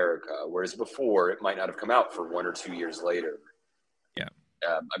viral in America. Whereas before, it might not have come out for 1 or 2 years later. Yeah.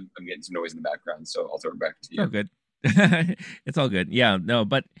 I'm getting some noise in the background, so I'll throw it back to It's all you. good. It's all good. Yeah. No.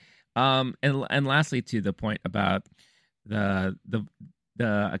 But and lastly, to the point about the the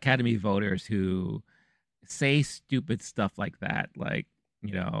the Academy voters who say stupid stuff like that, like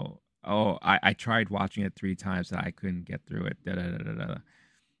oh, I tried watching it 3 times and I couldn't get through it. Da, da, da, da, da.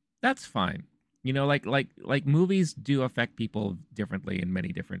 That's fine. Like movies do affect people differently in many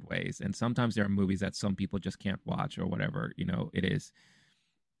different ways, and sometimes there are movies that some people just can't watch or whatever it is.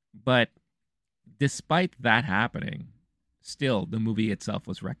 But despite that happening, still the movie itself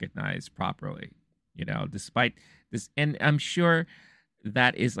was recognized properly. Despite this, and I'm sure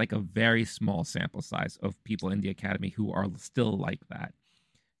that is like a very small sample size of people in the academy who are still like that.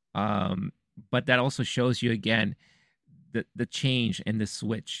 Um, but that also shows you again the change and the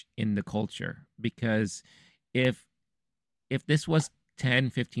switch in the culture, because if this was 10,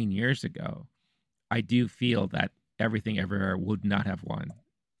 15 years ago, I do feel that Everything Everywhere would not have won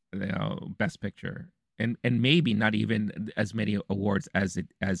best picture, and maybe not even as many awards as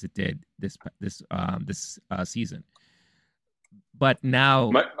it did this season. But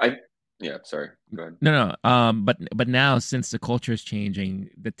now, Yeah, sorry. Go ahead. no, but now, since the culture is changing,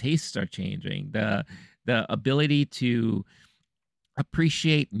 the tastes are changing, the ability to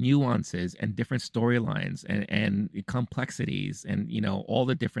appreciate nuances and different storylines and complexities, and all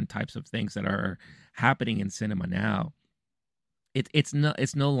the different types of things that are happening in cinema now. It's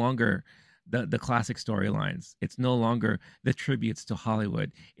no longer the classic storylines. It's no longer the tributes to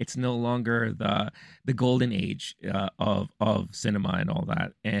Hollywood. It's no longer the golden age of cinema and all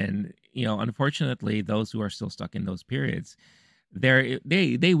that. And unfortunately, those who are still stuck in those periods,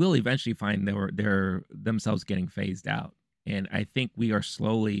 they will eventually find their themselves getting phased out. And I think we are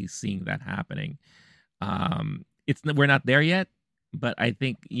slowly seeing that happening. It's We're not there yet, but I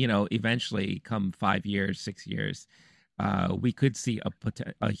think eventually, come 5 years, 6 years, we could see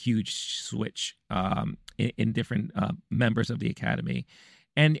a huge switch in different members of the academy,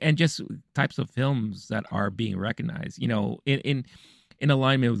 and just types of films that are being recognized. In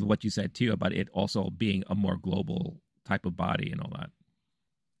alignment with what you said too about it also being a more global type of body and all that.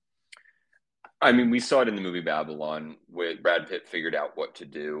 I mean, we saw it in the movie Babylon, with Brad Pitt figured out what to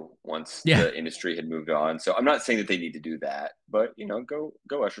do once Yeah. the industry had moved on. So I'm not saying that they need to do that, but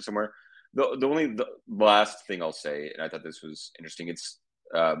go usher somewhere. The last thing I'll say, and I thought this was interesting. It's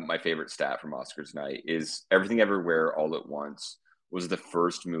my favorite stat from Oscars night is Everything Everywhere All at Once was the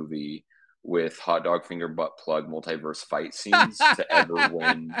first movie with hot dog finger butt plug multiverse fight scenes to ever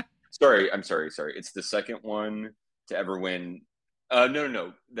win. Sorry, I'm sorry. It's the second one to ever win.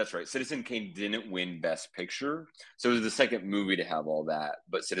 No. That's right. Citizen Kane didn't win Best Picture, so it was the second movie to have all that.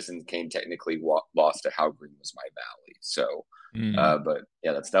 But Citizen Kane technically lost to How Green Was My Valley. So, but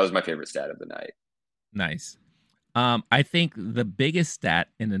yeah, that was my favorite stat of the night. Nice. I think the biggest stat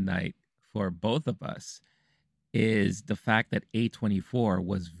in the night for both of us is the fact that A24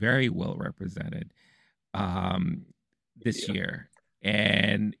 was very well represented this year.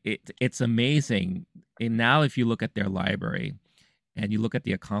 And it's amazing. And now, if you look at their library and you look at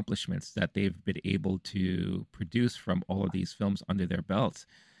the accomplishments that they've been able to produce from all of these films under their belts,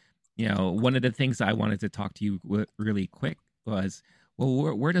 one of the things I wanted to talk to you really quick was,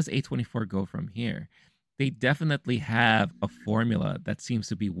 well, where does A24 go from here? They definitely have a formula that seems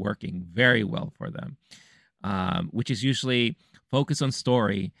to be working very well for them, which is usually focus on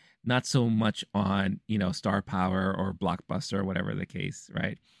story, not so much on star power or blockbuster or whatever the case,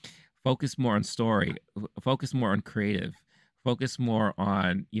 right? Focus more on story, focus more on creative, focus more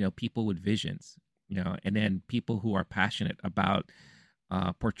on people with visions, and then people who are passionate about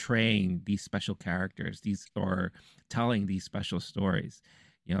portraying these special characters, or telling these special stories.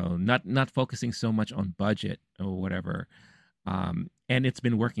 Not focusing so much on budget or whatever, and it's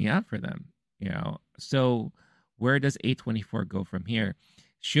been working out for them. So where does A24 go from here?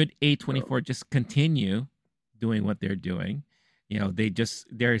 Should A24 just continue doing what they're doing?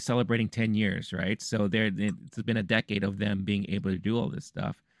 They're celebrating 10 years, right? So it's been a decade of them being able to do all this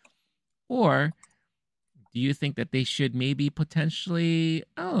stuff. Or do you think that they should maybe potentially,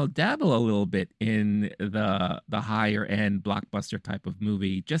 dabble a little bit in the higher end blockbuster type of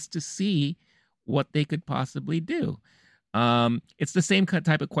movie just to see what they could possibly do? It's the same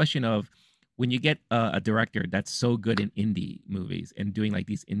type of question of when you get a director that's so good in indie movies and doing like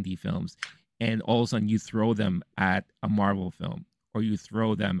these indie films, and all of a sudden you throw them at a Marvel film, or you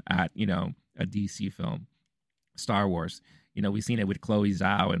throw them at a DC film, Star Wars. We've seen it with Chloe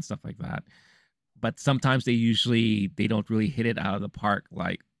Zhao and stuff like that. But sometimes they don't really hit it out of the park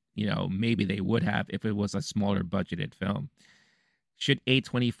like maybe they would have if it was a smaller budgeted film. Should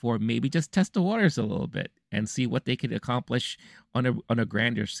A24 maybe just test the waters a little bit and see what they could accomplish on a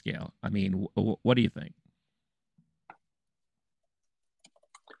grander scale? I mean, what do you think?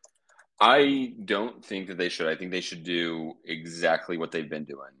 I don't think that they should. I think they should do exactly what they've been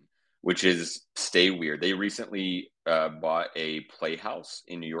doing, which is stay weird. They recently bought a playhouse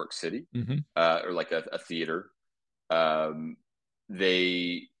in New York City, or like a theater. We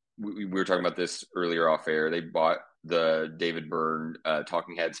were talking about this earlier off air. They bought the David Byrne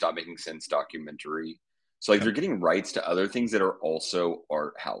Talking Heads Stop Making Sense documentary. So like they're getting rights to other things that are also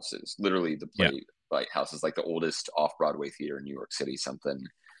art houses. Literally the play like houses, like the oldest off Broadway theater in New York City. Something.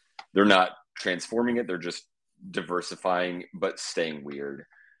 They're not transforming it. They're just diversifying, but staying weird.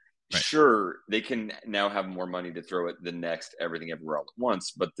 Right. Sure, they can now have more money to throw at the next Everything Everywhere All at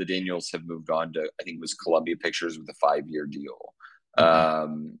Once, but the Daniels have moved on to, I think it was Columbia Pictures with a 5-year deal.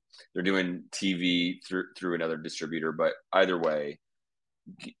 They're doing TV through another distributor, but either way,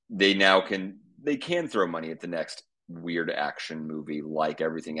 they can throw money at the next weird action movie like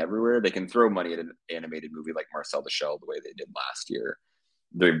Everything Everywhere. They can throw money at an animated movie like Marcel the Shell the way they did last year.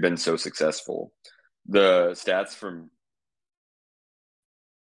 They've been so successful. The stats from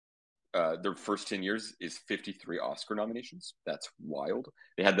their first 10 years is 53 Oscar nominations. That's wild.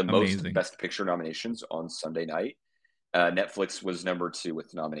 They had the most Best Picture nominations on Sunday night. Netflix was number 2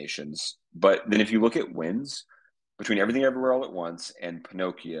 with nominations. But then if you look at wins, between Everything Everywhere All at Once and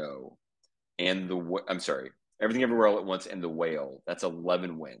Pinocchio and Everything Everywhere All at Once and The Whale, that's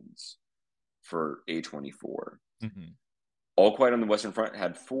 11 wins for A24. All Quiet on the Western Front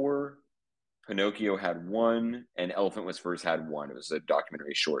had 4. Pinocchio had 1, and Elephant Whisperers had 1. It was a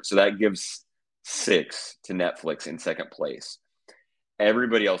documentary short. So that gives 6 to Netflix in second place.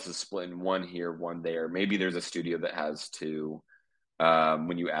 Everybody else is splitting 1 here, 1 there. Maybe there's a studio that has 2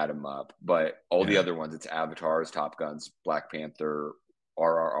 when you add them up. But all the other ones, it's Avatars, Top Guns, Black Panther,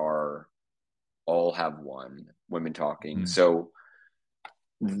 RRR, all have 1. Women Talking. So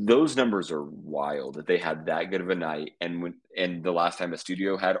those numbers are wild that they had that good of a night. And the last time a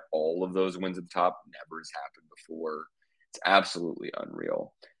studio had all of those wins at the top, never has happened before. It's absolutely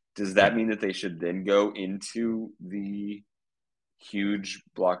unreal. Does that mean that they should then go into the huge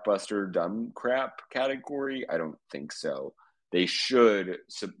blockbuster dumb crap category? I don't think so. They should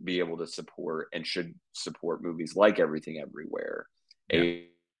be able to support and should support movies like Everything Everywhere, a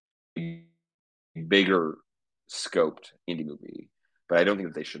bigger scoped indie movie. But I don't think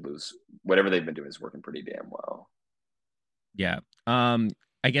that they should lose. Whatever they've been doing is working pretty damn well. Yeah.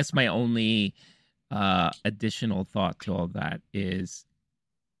 I guess my only additional thought to all that is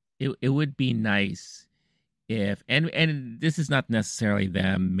it would be nice if, and this is not necessarily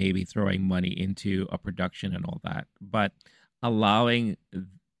them maybe throwing money into a production and all that, but allowing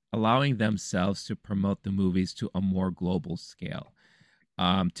allowing themselves to promote the movies to a more global scale,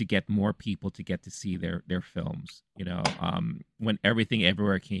 to get more people to get to see their films. When Everything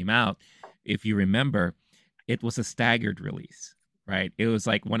Everywhere came out, if you remember, it was a staggered release, right? It was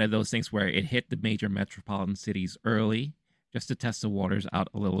like one of those things where it hit the major metropolitan cities early, just to test the waters out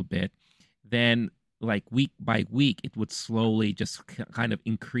a little bit. Then, like week by week, it would slowly just kind of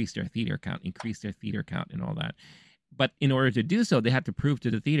increase their theater count, and all that. But in order to do so, they had to prove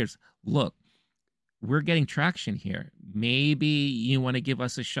to the theaters, look, we're getting traction here. Maybe you want to give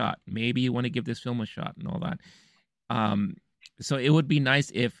us a shot. Maybe you want to give this film a shot, and all that. Um, so it would be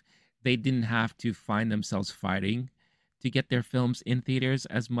nice if they didn't have to find themselves fighting to get their films in theaters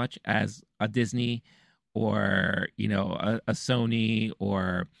as much as a Disney, or a Sony,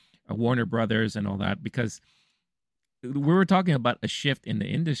 or a Warner Brothers and all that, because we were talking about a shift in the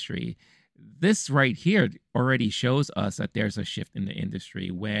industry. This right here already shows us that there's a shift in the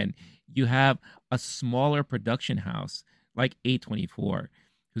industry when you have a smaller production house like A24,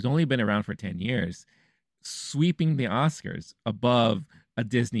 who's only been around for 10 years, sweeping the Oscars above a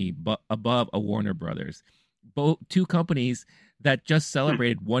Disney, but above a Warner Brothers. Both two companies that just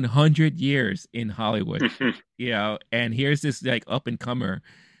celebrated 100 years in Hollywood, and here's this like up and comer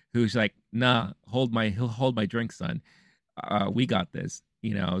who's like, nah, he'll hold my drink, son. We got this,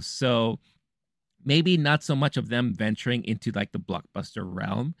 so maybe not so much of them venturing into like the blockbuster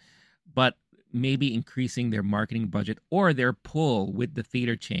realm, but maybe increasing their marketing budget or their pull with the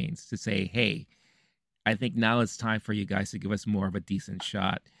theater chains to say, hey, I think now it's time for you guys to give us more of a decent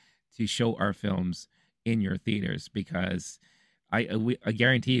shot to show our films in your theaters, because I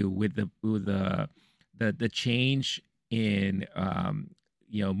guarantee you, with the change in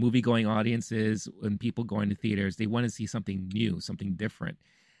movie going audiences and people going to theaters, they want to see something new, something different.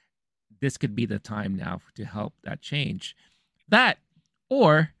 This could be the time now to help that change. That,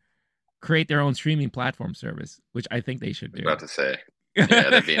 or create their own streaming platform service, which I think they should do. About to say, yeah,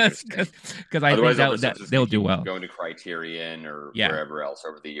 that'd be interesting. Because I think that they'll do well. Going to Criterion or wherever else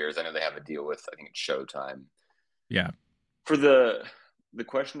over the years. I know they have a deal with, I think it's Showtime. Yeah. For the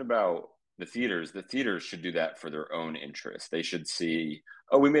question about the theaters should do that for their own interest. They should see,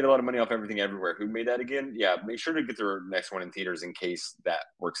 oh, we made a lot of money off Everything Everywhere. Who made that again? Yeah, make sure to get their next one in theaters in case that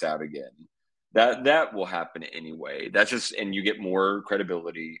works out again. That will happen anyway. That's just, and you get more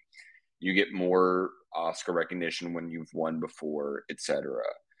credibility, you get more Oscar recognition when you've won before, etc.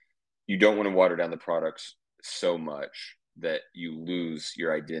 You don't want to water down the products so much that you lose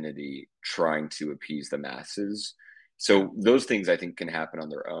your identity trying to appease the masses. So those things I think can happen on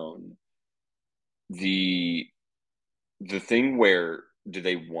their own. The thing where do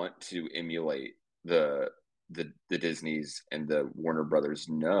they want to emulate the Disneys and the Warner Brothers?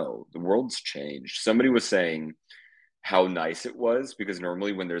 No, the world's changed. Somebody was saying how nice it was, because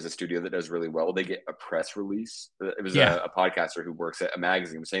normally when there's a studio that does really well, they get a press release. It was a podcaster who works at a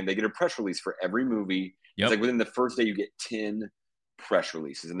magazine was saying they get a press release for every movie. Yep. It's like within the first day you get 10 press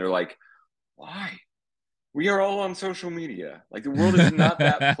releases, and they're like, why? We are all on social media. Like, the world is not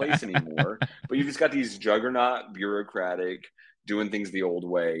that place anymore. But you've just got these juggernaut, bureaucratic, doing things the old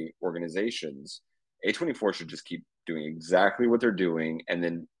way organizations. A24 should just keep doing exactly what they're doing. And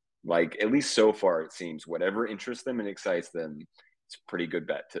then, like, at least so far, it seems, whatever interests them and excites them, it's a pretty good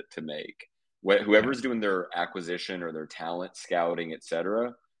bet to make. Whoever's doing their acquisition or their talent scouting,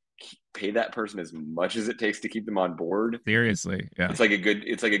 etc., pay that person as much as it takes to keep them on board. Seriously, yeah. It's like a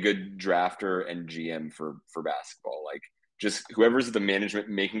good drafter and GM for basketball. Like, just whoever's the management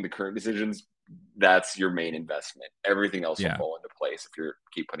making the current decisions, that's your main investment. Everything else will fall into place if you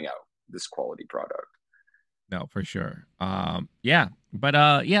keep putting out this quality product. No, for sure. But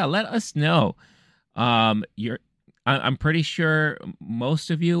let us know. I'm pretty sure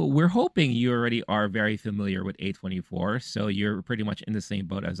most of you, we're hoping you already are very familiar with A24, so you're pretty much in the same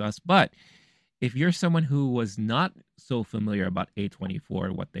boat as us. But if you're someone who was not so familiar about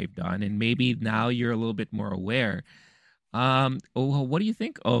A24, what they've done, and maybe now you're a little bit more aware, what do you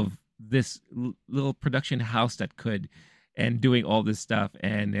think of this little production house that could, and doing all this stuff,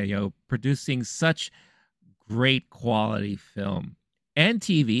 and producing such great quality film and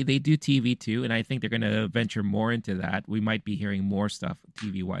TV? They do TV too, and I think they're going to venture more into that. We might be hearing more stuff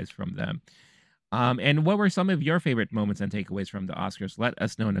TV wise from them. And what were some of your favorite moments and takeaways from the Oscars? Let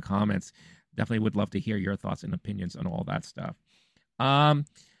us know in the comments. Definitely would love to hear your thoughts and opinions on all that stuff.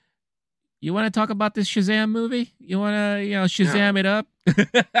 You want to talk about this Shazam movie? You want to, Shazam it up?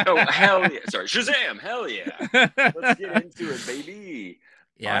 Oh, hell yeah. Sorry. Shazam. Hell yeah. Let's get into it, baby.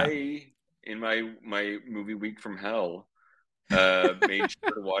 Yeah. In my movie week from hell, made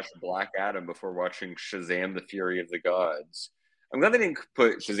sure to watch Black Adam before watching Shazam: The Fury of the Gods. I'm glad they didn't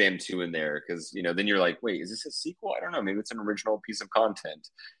put Shazam 2 in there because, then you're like, wait, is this a sequel? I don't know. Maybe it's an original piece of content.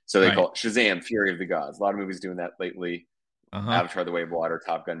 So they call it Shazam: Fury of the Gods. A lot of movies doing that lately. Avatar: The Way of Water,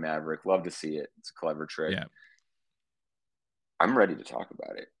 Top Gun: Maverick. Love to see it. It's a clever trick. Yeah. I'm ready to talk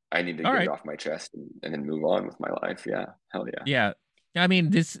about it. I need to get it off my chest and then move on with my life. Yeah. Hell yeah. Yeah. I mean,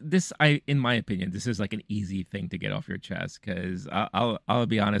 this, in my opinion, this is like an easy thing to get off your chest because I'll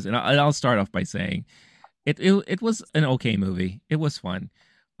be honest, and I'll start off by saying it was an okay movie. It was fun.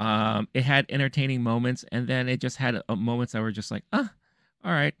 It had entertaining moments, and then it just had moments that were just like, all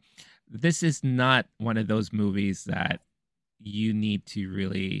right. This is not one of those movies that you need to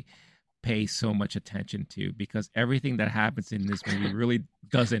really pay so much attention to because everything that happens in this movie really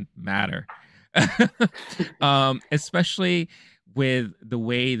doesn't matter. Especially with the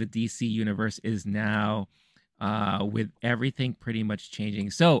way the DC universe is now, with everything pretty much changing.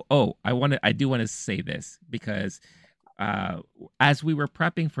 So, I do want to say this because as we were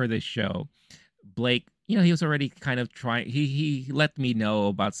prepping for this show, Blake, he was already kind of trying. He let me know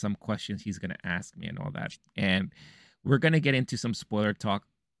about some questions he's going to ask me and all that, and we're going to get into some spoiler talk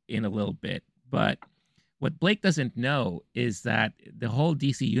in a little bit. But what Blake doesn't know is that the whole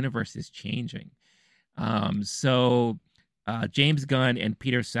DC universe is changing. So James Gunn and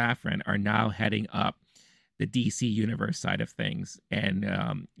Peter Safran are now heading up the DC universe side of things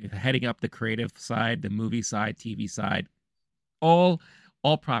and heading up the creative side, the movie side, TV side, all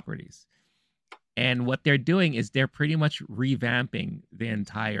properties. And what they're doing is they're pretty much revamping the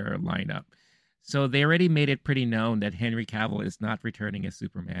entire lineup. So they already made it pretty known that Henry Cavill is not returning as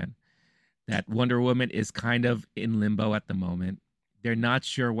Superman, that Wonder Woman is kind of in limbo at the moment. They're not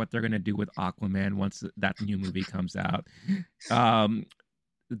sure what they're going to do with Aquaman once that new movie comes out.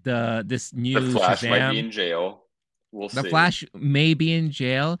 This new The Flash Shazam, might be in jail. We'll see. The Flash may be in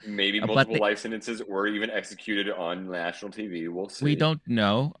jail. Maybe multiple life sentences or even executed on national TV. We'll see. We don't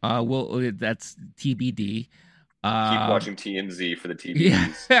know. That's TBD. Keep watching TMZ for the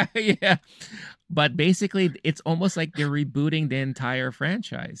TVs. Yeah. But basically, it's almost like they're rebooting the entire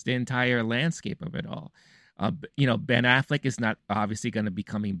franchise, the entire landscape of it all. Ben Affleck is not obviously going to be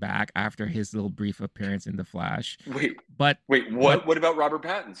coming back after his little brief appearance in The Flash. Wait, what about Robert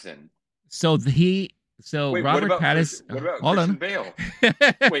Pattinson? Robert Pattinson. What about Christian Bale?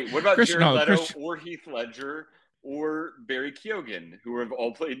 Wait, what about Jared Leto or Heath Ledger or Barry Keoghan, who have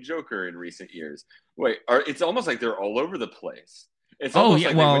all played Joker in recent years? It's almost like they're all over the place. It's almost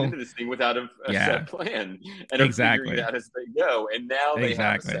like they went into this thing without a set plan and are figuring it out as they go. And now they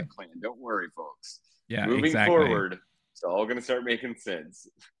have a set plan. Don't worry, folks. Yeah, moving forward, it's all going to start making sense.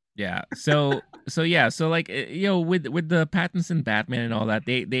 Yeah. So like, with the Pattinson Batman and all that,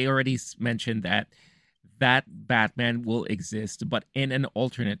 they already mentioned that Batman will exist, but in an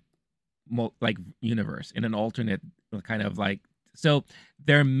alternate universe, in an alternate kind of like. So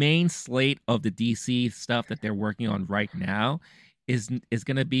their main slate of the DC stuff that they're working on right now is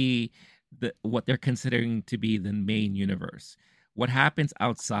going to be what they're considering to be the main universe. What happens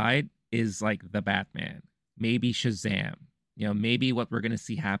outside is like the Batman, maybe Shazam, maybe what we're going to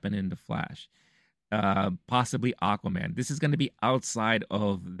see happen in the Flash, possibly Aquaman. This is going to be outside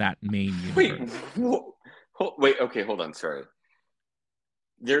of that main universe. Wait, okay, hold on. Sorry.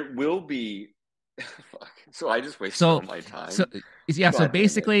 There will be. Fuck. So I just wasted all my time. So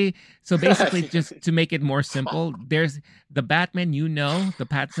basically, just to make it more simple, there's the Batman, the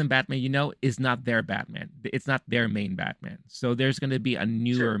Pattinson Batman, is not their Batman. It's not their main Batman. So there's going to be a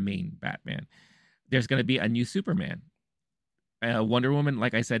newer main Batman. There's going to be a new Superman. Wonder Woman,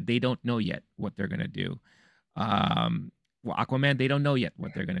 like I said, they don't know yet what they're going to do. Aquaman, they don't know yet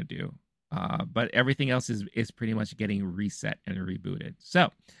what they're going to do. But everything else is pretty much getting reset and rebooted.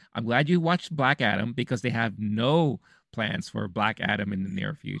 So I'm glad you watched Black Adam because they have no plans for Black Adam in the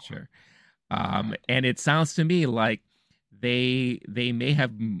near future. And it sounds to me like they may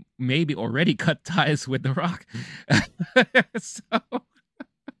have maybe already cut ties with The Rock.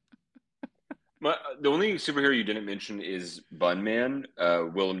 The only superhero you didn't mention is Bunman,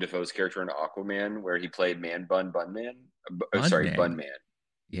 Willem Dafoe's character in Aquaman, where he played Bunman.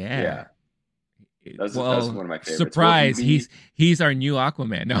 Yeah. That's one of my favorites. Surprise! He's our new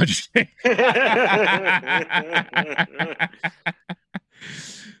Aquaman. No, just kidding.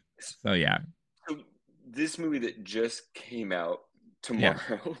 So yeah. So this movie that just came out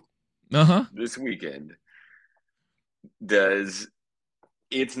tomorrow, this weekend, does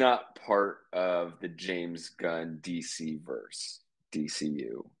it's not part of the James Gunn DC verse,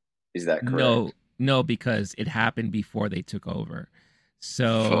 DCU. Is that correct? No, because it happened before they took over. Fuck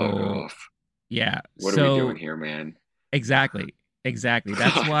So off. yeah, What are we doing so here, man? exactly, exactly.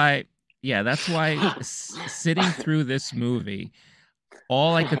 That's why. Yeah, that's why sitting through this movie,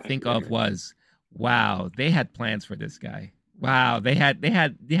 all I could think of was, wow, they had plans for this guy. Wow, they had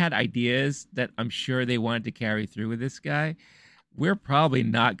ideas that I'm sure they wanted to carry through with this guy. We're probably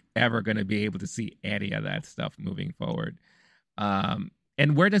not ever going to be able to see any of that stuff moving forward.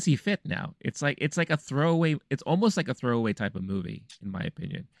 And where does he fit now? It's like a throwaway. It's almost like a throwaway type of movie, in my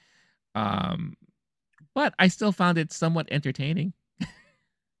opinion. Um, but I still found it somewhat entertaining.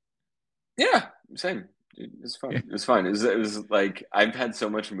 Yeah, same. It was fun. Yeah. It was fun. It was like I've had so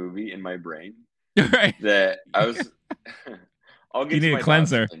much movie in my brain Right. that I was. I'll You get to need a my thoughts and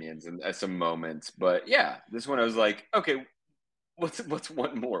cleanser. opinions in some moments, but yeah, this one I was like, okay, what's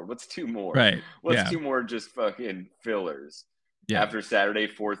one more? What's two more? Right. What's Yeah. two more just fucking fillers? Yeah. After Saturday,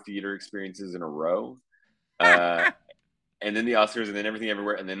 4 theater experiences in a row, uh, and then the Oscars, and then Everything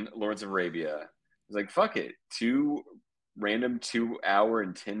Everywhere, and then Lawrence of Arabia. I was like, fuck it, two random 2 hour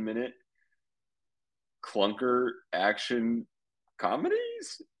and 10 minute clunker action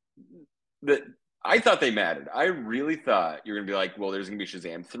comedies that I thought they mattered. I really thought you're gonna be like, well, there's gonna be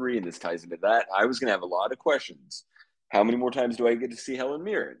Shazam 3, and this ties into that. I was gonna have a lot of questions. How many more times do I get to see Helen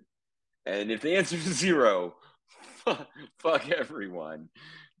Mirren? And if the answer is zero, fuck everyone.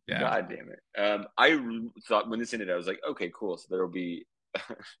 Yeah. God damn it. I thought when this ended, I was like, okay, cool. So there'll be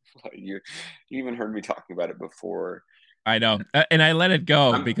you even heard me talking about it before. I know, and I let it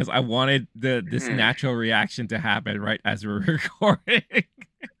go because I wanted this natural reaction to happen right as we were recording.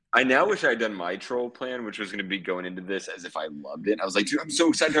 I now wish I had done my troll plan, which was going to be going into this as if I loved it. I was like, dude, I'm so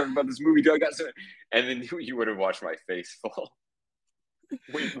excited talking about this movie. Dude, I got so, and then you would have watched my face fall.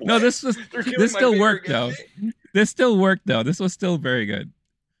 Wait, what? No, this still worked though. This still worked though. This was still very good.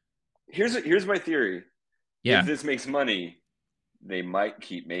 Here's my theory. Yeah. If this makes money, they might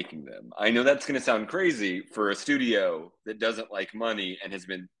keep making them. I know that's going to sound crazy for a studio that doesn't like money and has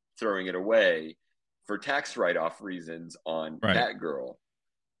been throwing it away for tax write-off reasons on Batgirl.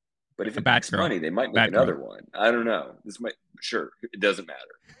 But if it makes money, they might make another one. I don't know. Sure, it doesn't matter.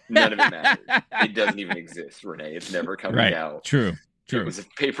 None of it matters. It doesn't even exist, Renee. It's never coming out. True. It was a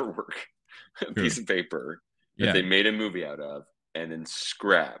paperwork, a piece of paper that they made a movie out of and then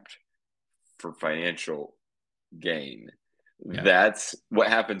scrapped for financial gain. Yeah. That's what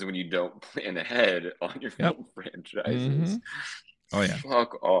happens when you don't plan ahead on your film franchises. Oh yeah.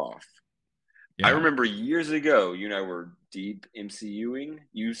 Fuck off. Yeah. I remember years ago, you and I were deep MCUing.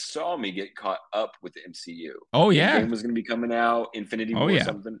 You saw me get caught up with the MCU. Oh yeah. The game was going to be coming out, Infinity War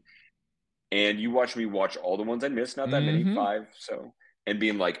something. And you watched me watch all the ones I missed, not that many, 5. So, and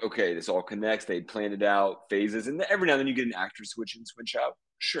being like, okay, this all connects. They planned it out, phases, and every now and then you get an actor switch in, switch out.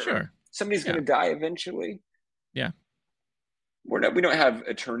 Sure. Somebody's going to die eventually. Yeah. We don't have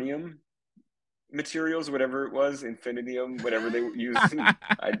Eternium materials, whatever it was, Infinitium, whatever they used.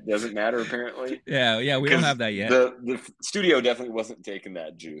 It doesn't matter apparently. Yeah, we don't have that yet. The studio definitely wasn't taking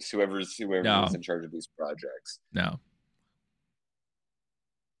that juice. Whoever was in charge of these projects. No.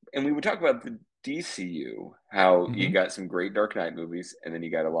 And we would talk about the DCU, how you got some great Dark Knight movies, and then you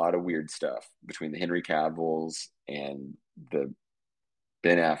got a lot of weird stuff between the Henry Cavills and the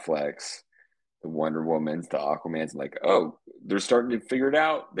Ben Afflecks, the Wonder Womans, the Aquamans, and like, oh, they're starting to figure it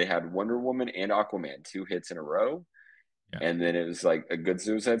out. They had Wonder Woman and Aquaman 2 hits in a row. Yeah. And then it was like a good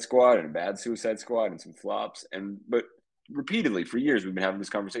Suicide Squad and a bad Suicide Squad and some flops. But repeatedly for years, we've been having this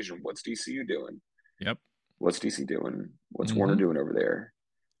conversation. What's DCU doing? Yep. What's DC doing? What's Warner doing over there?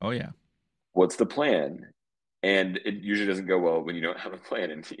 Oh, yeah. What's the plan? And it usually doesn't go well when you don't have a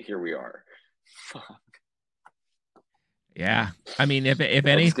plan. And here we are. Fuck. Yeah, I mean, if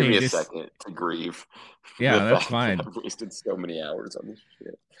anything, just give me a second to grieve. Yeah, that's fine. I've wasted so many hours on this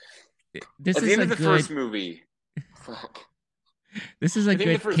shit. This At is the end of the good... first movie. Fuck. This is a good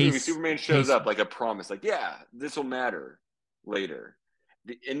the first case. Movie, Superman shows up like a promise, like, yeah, this will matter later.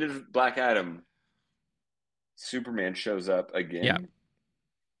 The end of Black Adam, Superman shows up again.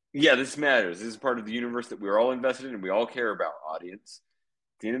 Yeah, this matters. This is part of the universe that we're all invested in and we all care about, audience.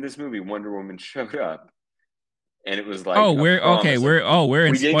 At the end of this movie, Wonder Woman showed up. And it was like, we're in spoilers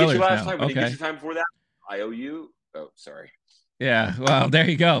we didn't get you last now. time. We didn't get you time before that. I owe you. Oh, sorry. Yeah. Well, there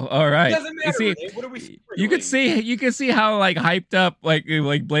you go. All right. It doesn't matter. You see, what are we? You can see how like hyped up like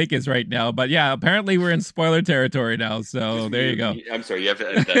Blake is right now. But yeah, apparently we're in spoiler territory now. So there you go. I'm sorry. You have to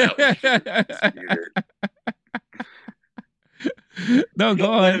edit that out. No,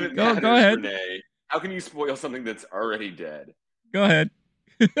 go ahead. Go ahead. Renee. How can you spoil something that's already dead? Go ahead.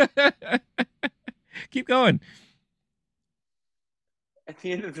 Keep going. At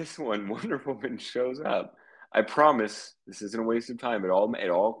the end of this one, Wonder Woman shows up. I promise this isn't a waste of time. It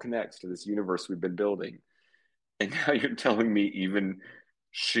all connects to this universe we've been building. And now you're telling me even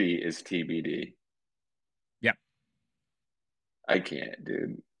she is TBD. Yeah. I can't,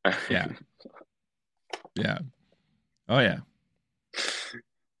 dude. Yeah. Yeah. Oh yeah.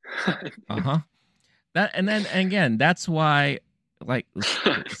 Uh-huh. That and then again, that's why like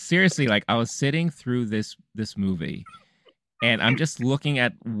seriously, like I was sitting through this movie and I'm just looking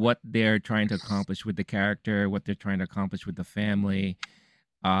at what they're trying to accomplish with the character, what they're trying to accomplish with the family,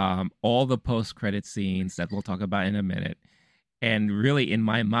 all the post-credit scenes that we'll talk about in a minute. And really in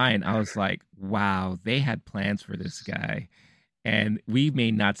my mind, I was like, wow, they had plans for this guy. And we may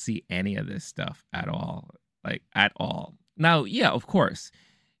not see any of this stuff at all. Like at all. Now, yeah, of course.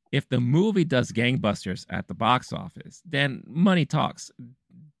 If the movie does gangbusters at the box office, then money talks.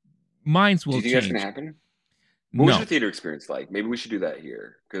 Minds Do will you think that's gonna change. happen? What was your No. theater experience like? Maybe we should do that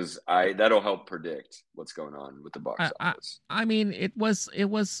here because I that'll help predict what's going on with the I, box I office. I mean it was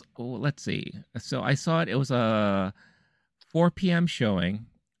oh, let's see. So I saw it. It was a 4 p.m. showing.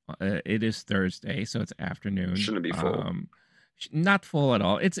 It is Thursday, so it's afternoon. Shouldn't it be full? Not full at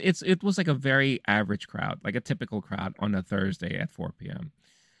all. It was like a very average crowd, like a typical crowd on a Thursday at 4 p.m.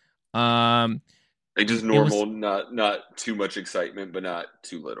 Um, Like just it was normal, not too much excitement, but not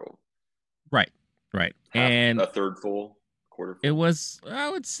too little. right, right, Half and a third full, quarter it full. was I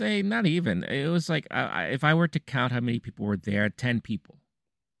would say not even. It was like if I were to count how many people were there, 10 people,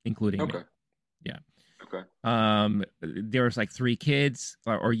 including me. Okay. Yeah. Okay. There was like three kids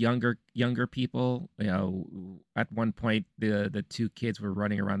or younger people. You know, at one point the two kids were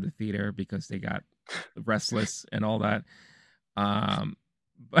running around the theater because they got restless and all that. Um,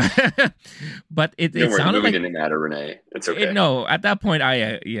 but it Don't worry, the sounded movie like didn't matter, Renee. It's it, okay. no. At that point,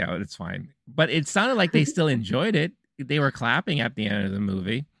 it's fine. But it sounded like they still enjoyed it. They were clapping at the end of the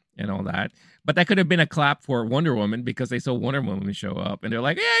movie and all that. But that could have been a clap for Wonder Woman because they saw Wonder Woman show up and they're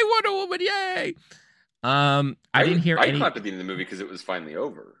like, "Yay, Wonder Woman! Yay!" I didn't hear I any. clapped at the end of the movie because it was finally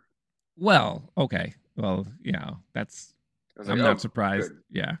over. Well, okay. Well, that's. I was like, I'm not oh, surprised. good.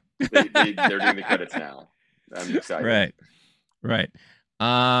 Yeah. They're doing the credits now. I'm excited. Right. Right.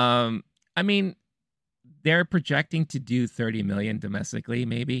 I mean, they're projecting to do 30 million domestically,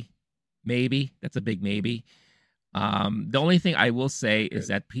 maybe that's a big maybe. The only thing I will say is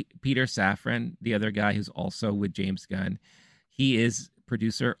Good. that Peter Safran, the other guy who's also with James Gunn, he is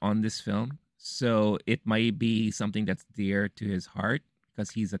producer on this film, so it might be something that's dear to his heart because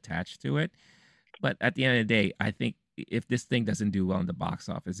he's attached to it. But at the end of the day, I think if this thing doesn't do well in the box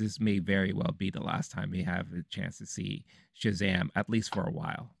office, this may very well be the last time we have a chance to see Shazam, at least for a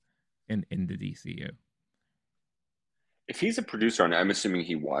while, in the DCU. If he's a producer on it, I'm assuming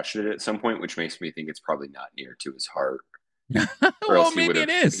he watched it at some point, which makes me think it's probably not near to his heart. Or Well, else maybe it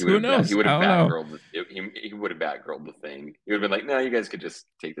is. he would Who have he knows? would I have don't know. batgirled he would have batgirled the thing. He would have been like, no, you guys could just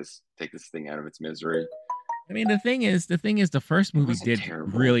take this thing out of its misery. I mean, the thing is, the first It movie wasn't did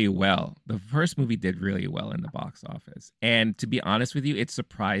terrible. really well. The first movie did really well in the box office, and to be honest with you, it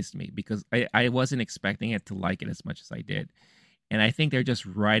surprised me because I wasn't expecting it to like it as much as I did. And I think they're just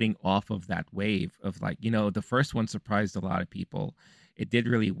riding off of that wave of like, the first one surprised a lot of people. It did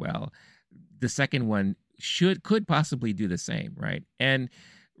really well. The second one could possibly do the same, right? And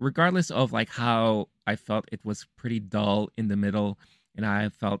regardless of like how I felt it was pretty dull in the middle and I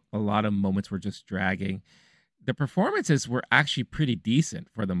felt a lot of moments were just dragging, the performances were actually pretty decent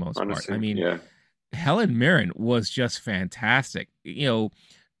for the most part. I Honestly, mean, yeah. Helen Mirren was just fantastic. I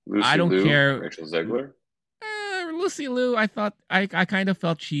Lucy don't Liu, care. Rachel Zegler. Lucy Liu, I kind of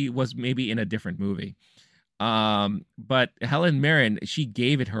felt she was maybe in a different movie. But Helen Mirren, she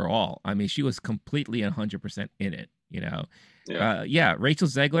gave it her all. I mean, she was completely 100% in it. Yeah, Yeah, Rachel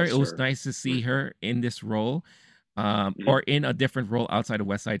Zegler. It bless was her. nice to see her in this role, Mhm. or in a different role outside of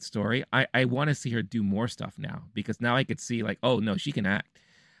West Side Story. I want to see her do more stuff now because now I could see like, oh no, she can act.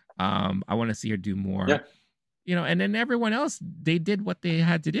 I want to see her do more. Yeah, And then everyone else, they did what they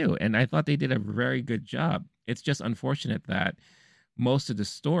had to do, and I thought they did a very good job. It's just unfortunate that most of the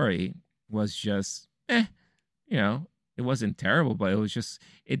story was just, it wasn't terrible, but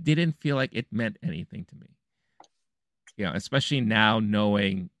it didn't feel like it meant anything to me. Especially now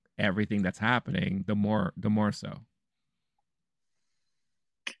knowing everything that's happening, the more so.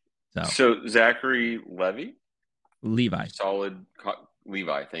 So so Zachary Levy, Levi,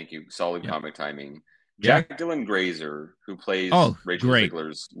 Levi, thank you. Solid yeah, comic timing. yeah. Jack Dylan Grazer, who plays Oh, Rachel great,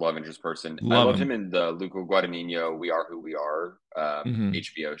 Zegler's love interest person. I love loved him. him in the Luca Guadagnino "We Are Who We Are" Hmm.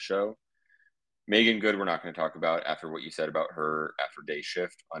 HBO show. Megan Good, we're not going to talk about after what you said about her after Day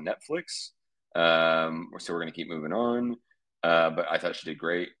Shift on Netflix. So we're going to keep moving on. But I thought she did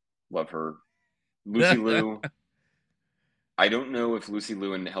great. Love her. Lucy Liu. I don't know if Lucy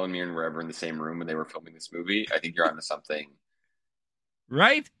Liu and Helen Mirren were ever in the same room when they were filming this movie. I think you're onto something.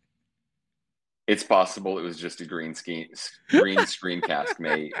 Right? It's possible it was just a green screen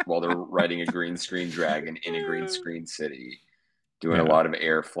castmate while they're writing a green screen dragon in a green screen city, doing a Yeah. lot of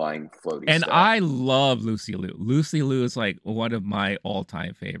air flying floaty And stuff. I love Lucy Liu. Lucy Liu is like one of my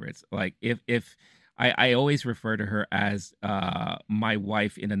all-time favorites. Like if I always refer to her as my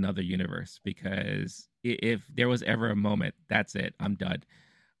wife in another universe, because if there was ever a moment, that's it. I'm done.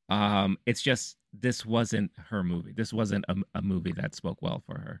 It's just this wasn't her movie. This wasn't a movie that spoke well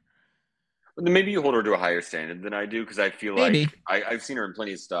for her. Then maybe you hold her to a higher standard than I do, because I feel Maybe. like I've seen her in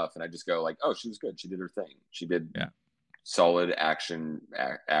plenty of stuff, and I just go like, oh, she was good. She did her thing. She did Yeah. solid acting,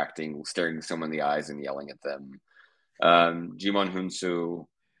 staring someone in the eyes and yelling at them. Jimon Hunsu.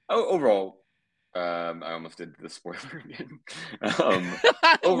 Oh, overall, I almost did the spoiler again.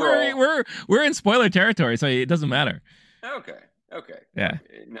 Overall, we're in spoiler territory, so it doesn't matter. Okay. Yeah.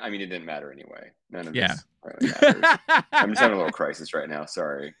 I mean, it didn't matter anyway. None of Yeah. this really matters. I'm just having a little crisis right now.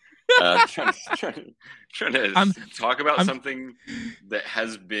 Sorry. Trying to talk about something that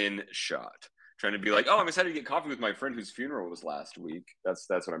has been shot. Trying to be like, oh, I'm excited to get coffee with my friend whose funeral was last week. That's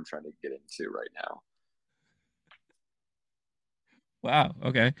what I'm trying to get into right now. Wow.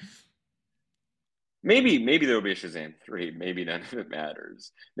 Okay. Maybe there will be a Shazam 3. Maybe none of it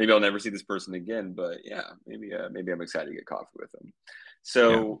matters. Maybe I'll never see this person again. But yeah, maybe I'm excited to get coffee with them.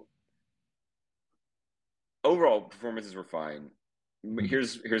 So overall, performances were fine.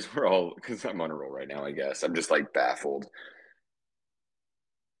 Here's where all, because I'm on a roll right now, I guess. I'm just like baffled.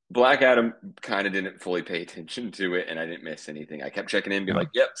 Black Adam kind of didn't fully pay attention to it, and I didn't miss anything. I kept checking in and be like,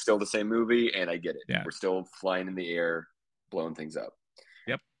 yep, still the same movie, and I get it. Yeah. We're still flying in the air, blowing things up.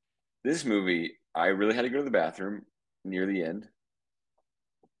 Yep. This movie, I really had to go to the bathroom near the end.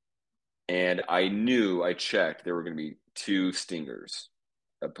 And I checked, there were going to be 2 stingers,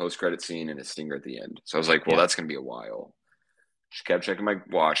 a post-credit scene and a stinger at the end. So I was like, well, that's going to be a while. She kept checking my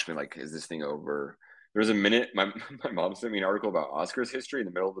watch, being like, is this thing over? There was a minute, my mom sent me an article about Oscar's history in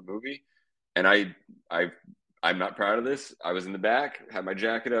the middle of the movie. And I'm not proud of this. I was in the back, had my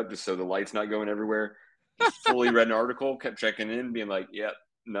jacket up just so the light's not going everywhere. Just fully read an article, kept checking in, being like, yep,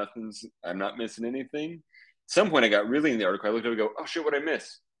 I'm not missing anything. At some point I got really in the article. I looked up and go, oh shit, what'd I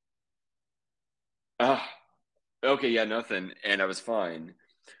miss? Okay, yeah, nothing. And I was fine.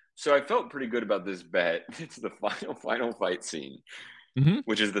 So I felt pretty good about this bet. It's the final fight scene,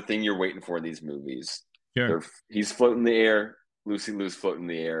 which is the thing you're waiting for in these movies. Sure. He's floating in the air. Lucy Liu's floating in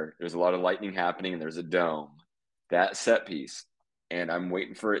the air. There's a lot of lightning happening, and there's a dome. That set piece. And I'm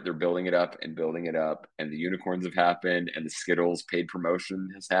waiting for it. They're building it up, and the unicorns have happened, and the Skittles paid promotion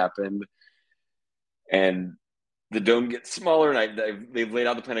has happened. And the dome gets smaller, and they've laid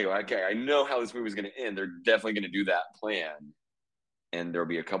out the plan. I go, okay, I know how this movie's going to end. They're definitely going to do that plan. And there'll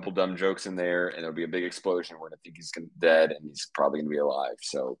be a couple dumb jokes in there, and there'll be a big explosion. We're going to think he's dead, and he's probably going to be alive.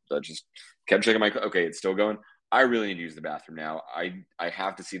 So I just kept checking okay, it's still going. I really need to use the bathroom now. I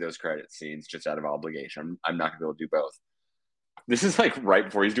have to see those credit scenes just out of obligation. I'm not going to be able to do both. This is like right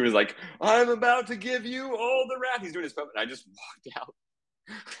before he's doing his like, I'm about to give you all the wrath. He's doing his puppet, and I just walked out.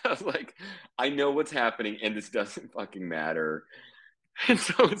 I was like, I know what's happening, and this doesn't fucking matter. And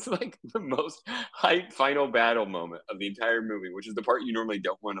so it's like the most hype final battle moment of the entire movie, which is the part you normally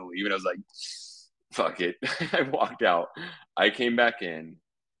don't want to leave. And I was like, fuck it. I walked out. I came back in,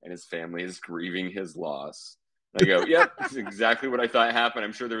 and his family is grieving his loss. I go, yep, that's exactly what I thought happened.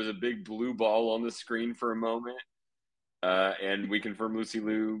 I'm sure there was a big blue ball on the screen for a moment. And we confirmed Lucy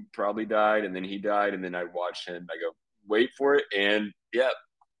Liu probably died, and then he died. And then I watched him. I go, wait for it. And yep,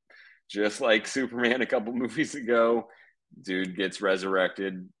 just like Superman a couple movies ago, dude gets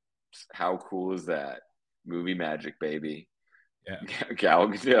resurrected. How cool is that? Movie magic, baby. Yeah. Gal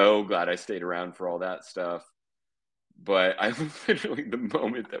Gadot, glad I stayed around for all that stuff. But I literally, the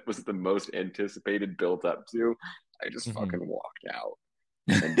moment that was the most anticipated built up to, I just fucking walked out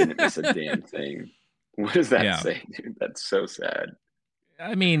and didn't miss a damn thing. What does that say, dude? That's so sad.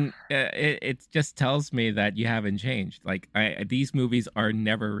 I mean, it just tells me that you haven't changed. Like, these movies are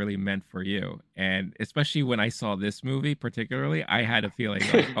never really meant for you. And especially when I saw this movie particularly, I had a feeling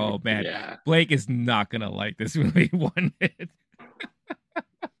like, oh man, Blake is not going to like this movie one bit.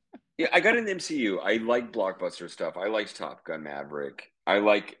 Yeah, I got an MCU. I like blockbuster stuff. I liked Top Gun Maverick. I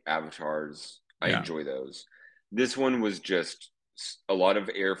like Avatars. I enjoy those. This one was just a lot of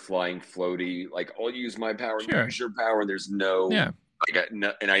air flying, floaty, like, I'll use my power, use your power. There's no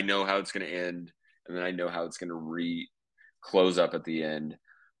and I know how it's going to end, and then I know how it's going to close up at the end.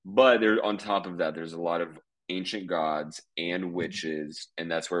 But there, on top of that, there's a lot of ancient gods and witches,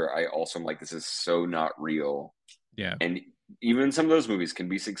 and that's where I also am like, this is so not real. Yeah. And even some of those movies can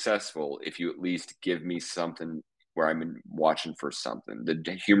be successful if you at least give me something where I'm watching for something.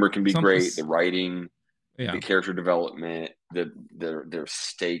 The humor can be Some, great, the writing, yeah. the character development, their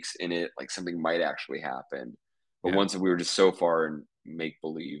stakes in it, like something might actually happen. But Yeah. once we were just so far in make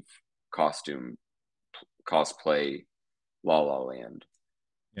believe costume cosplay La La Land,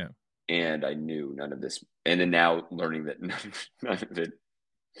 Yeah. and I knew none of this, and then now learning that none of it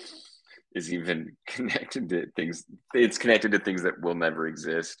is even connected to things. It's connected to things that will never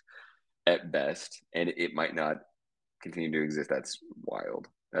exist at best, and it might not continue to exist. That's wild.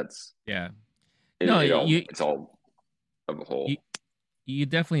 That's Yeah. it. No, It all. you It's all of a you whole. you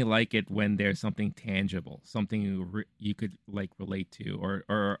definitely like it when there's something tangible, something you could like relate to,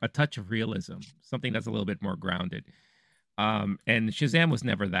 or a touch of realism, something that's a little bit more grounded. And Shazam was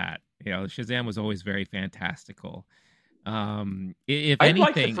never that. You know, Shazam was always very fantastical. If I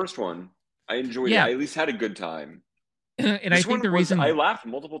liked the anything, first one. I enjoyed it. yeah. I at least had a good time. And I This think one the was. I reason, laughed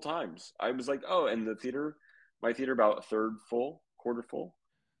multiple times. I was like, oh, and the theater, my theater about a third full, quarter full,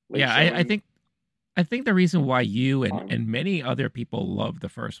 late yeah, showing I think the reason why you time. and many other people love the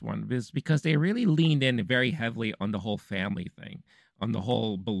first one is because they really leaned in very heavily on the whole family thing, on the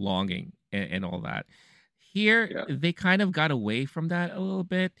whole belonging and all that. Here, Yeah. they kind of got away from that a little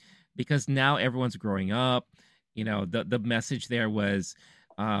bit because now everyone's growing up. You know, the message there was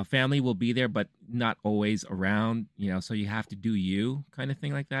family will be there, but not always around, you know, so you have to do you kind of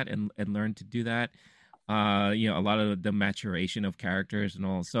thing like that and learn to do that. You know, a lot of the maturation of characters and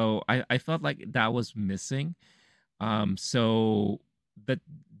all. So I felt like that was missing. So that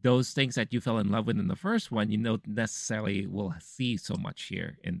those things that you fell in love with in the first one, you know, necessarily will see so much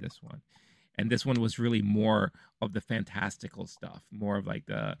here in this one. And this one was really more of the fantastical stuff, more of like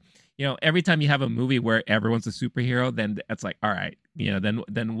the, you know, every time you have a movie where everyone's a superhero, then it's like, all right, you know,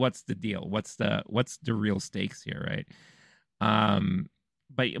 then what's the deal? What's the real stakes here, right? Um,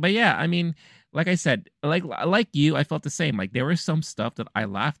 but yeah, I mean, like I said, like you, I felt the same. Like there was some stuff that I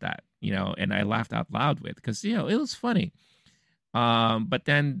laughed at, you know, and I laughed out loud with because you know it was funny. But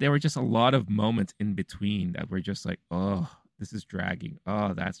then there were just a lot of moments in between that were just like, oh, this is dragging.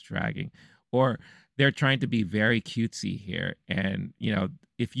 Oh, that's dragging. Or they're trying to be very cutesy here. And, you know,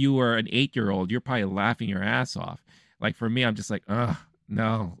 if you were an 8-year old, you're probably laughing your ass off. Like for me, I'm just like, oh,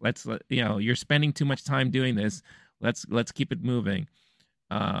 no, you know, you're spending too much time doing this. Let's keep it moving.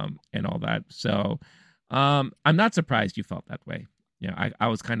 And all that. So, I'm not surprised you felt that way. Yeah, I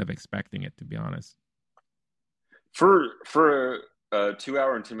was kind of expecting it, to be honest. For a 2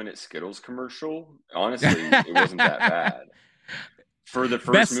 hour and 10 minute Skittles commercial, honestly, it wasn't that bad. For the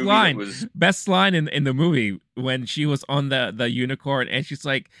first best movie that line was best line in the movie when she was on the unicorn and she's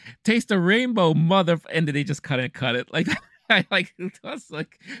like, taste the rainbow, mother, and then they just cut it like I like it was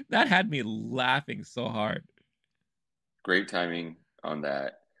like that had me laughing so hard. great timing on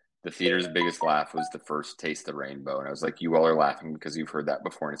that. The theater's biggest laugh was the first Taste the Rainbow. And I was like, you all are laughing because you've heard that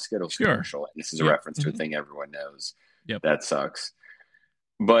before in a Skittles Sure. commercial. And this is a Yep. reference to a thing everyone knows. Yep. That sucks.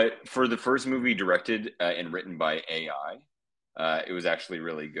 But for the first movie directed and written by AI, it was actually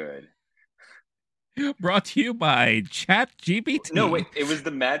really good. Brought to you by Chat No, wait, GPT. it was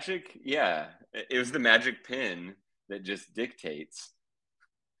the magic. Yeah, it was the magic pin that just dictates.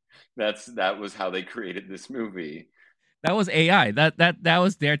 That was how they created this movie. That was AI. That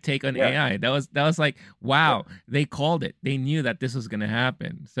was their take on Yeah, AI. That was like, wow, yeah, they called it. They knew that this was going to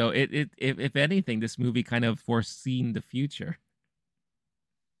happen. So it if anything, this movie kind of foreseen the future.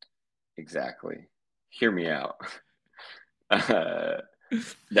 exactly. Hear me out.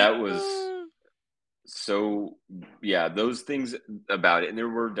 That was so, yeah, those things about it, and there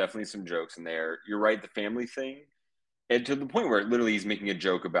were definitely some jokes in there. You're right, the family thing, and to the point where literally he's making a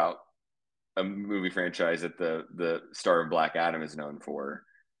joke about a movie franchise that the star of Black Adam is known for,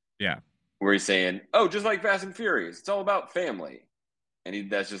 Yeah. where he's saying, "Oh, just like Fast and Furious, it's all about family," and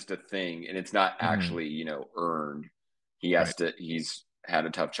that's just a thing, and it's not Hmm. actually earned. He Right. has to. He's had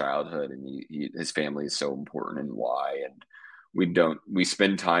a tough childhood, and his family is so important, and why, and we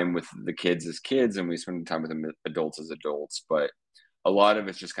spend time with the kids as kids, and we spend time with the adults as adults, but a lot of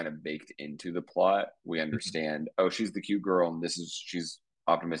it's just kind of baked into the plot. We Mhm. understand, oh, she's the cute girl, and she's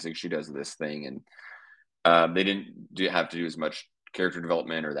optimistic, she does this thing, and they didn't have to do as much character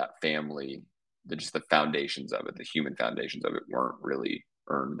development or that family. Just the foundations of it, the human foundations of it, weren't really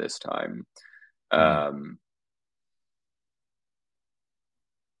earned this time. Mhm. Um,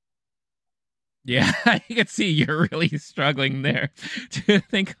 Yeah, I can see you're really struggling there to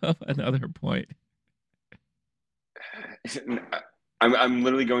think of another point. I'm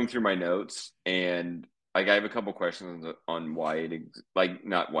literally going through my notes, and like I have a couple questions on why like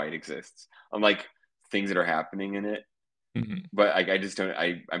not why it exists, on like things that are happening in it. Mhm. But I just don't.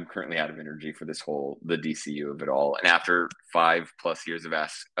 I'm currently out of energy for this whole the DCU of it all. And after 5+ years of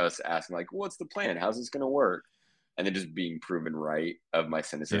us asking like, what's the plan? How's this going to work? And then just being proven right of my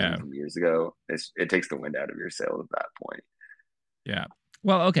cynicism Yeah, from years ago, it takes the wind out of your sails at that point. yeah.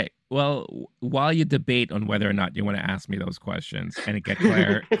 Well, okay. Well, while you debate on whether or not you want to ask me those questions and get I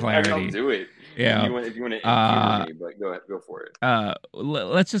mean, I'll clarity, do it yeah. if you want to humor Uh, me, but go for it.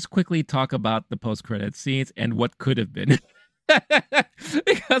 let's just quickly talk about the post-credit scenes and what could have been.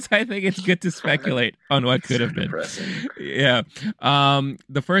 Because I think it's good to speculate on what could So have been. depressing. Yeah.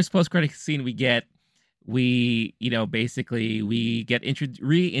 The first post-credit scene we get, basically we get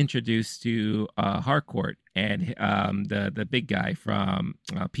reintroduced to Harcourt and the big guy from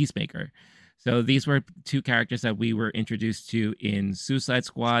Peacemaker. So these were two characters that we were introduced to in Suicide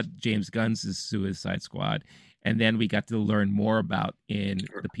Squad, James Gunn's Suicide Squad, and then we got to learn more about in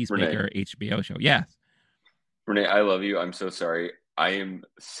the Peacemaker Renee, HBO show. Yes. Renee, I love you. I'm so sorry. I am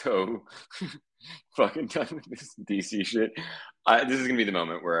so fucking done with this DC shit. This is gonna be the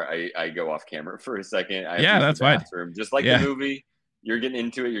moment where I go off camera for a second. I have to Yeah, use the that's fine. bathroom. Just like the Yeah, movie, you're getting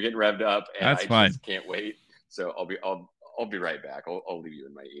into it. You're getting revved up, and that's I fine. just can't wait. So I'll be right back. I'll leave you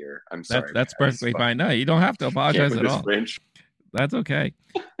in my ear. I'm That's sorry, that's guys. perfectly fine. Fucking No, you don't have to can't apologize with at this all. French. That's okay.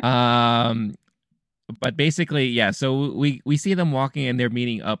 Um, but basically, yeah. So we see them walking and they're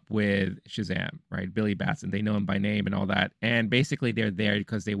meeting up with Shazam, right? Billy Batson. They know him by name and all that. And basically, they're there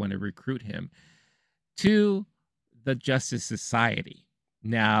because they want to recruit him to the Justice Society.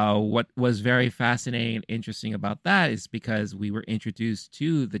 Now, what was very fascinating and interesting about that is because we were introduced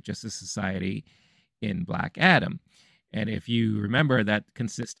to the Justice Society in Black Adam. And if you remember, that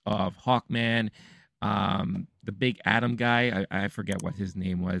consists of Hawkman, the big Adam guy, I forget what his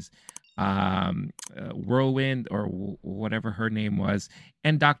name was, Whirlwind or whatever her name was,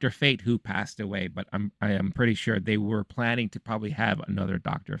 and Dr. Fate, who passed away. But I am pretty sure they were planning to probably have another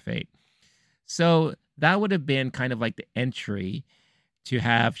Dr. Fate. So that would have been kind of like the entry to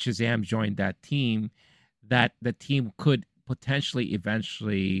have Shazam join that team, that the team could potentially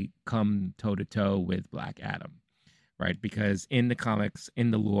eventually come toe to toe with Black Adam, right? Because in the comics,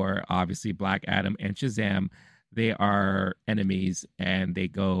 in the lore, obviously Black Adam and Shazam, they are enemies and they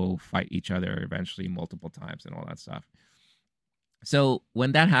go fight each other eventually multiple times and all that stuff. So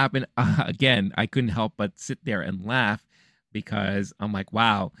when that happened, again, I couldn't help but sit there and laugh because I'm like,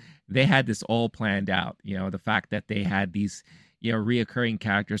 wow, they had this all planned out. The fact that they had these, reoccurring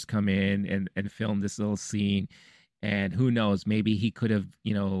characters come in and film this little scene. And who knows, maybe he could have,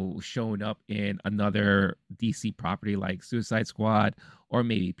 shown up in another DC property like Suicide Squad or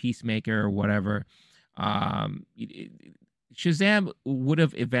maybe Peacemaker or whatever. Shazam would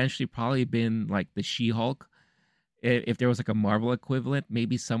have eventually probably been like the She-Hulk if there was like a Marvel equivalent,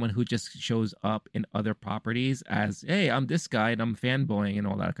 maybe someone who just shows up in other properties as, hey, I'm this guy and I'm fanboying and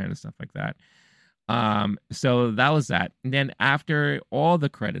all that kind of stuff like that. So that was that. And then after all the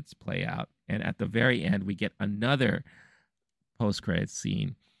credits play out, and at the very end, we get another post-credit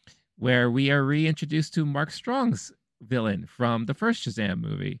scene where we are reintroduced to Mark Strong's villain from the first Shazam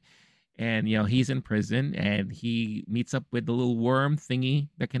movie. And he's in prison and he meets up with the little worm thingy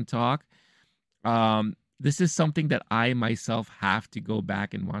that can talk. This is something that I myself have to go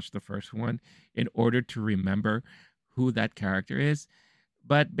back and watch the first one in order to remember who that character is.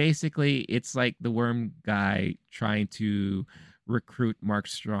 But basically, it's like the worm guy trying to recruit Mark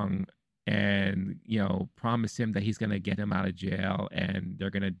Strong and, promise him that he's going to get him out of jail and they're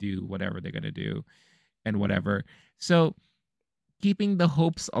going to do whatever they're going to do and whatever. So keeping the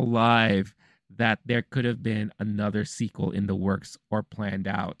hopes alive that there could have been another sequel in the works or planned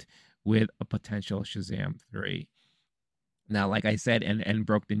out with a potential Shazam 3. Now, like I said, and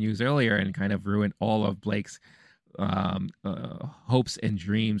broke the news earlier and kind of ruined all of Blake's hopes and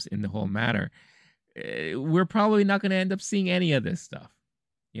dreams in the whole matter. We're probably not going to end up seeing any of this stuff,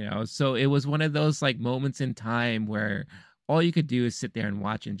 So it was one of those like moments in time where all you could do is sit there and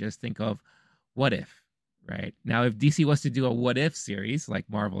watch and just think of what if, right? Now, if DC was to do a what if series like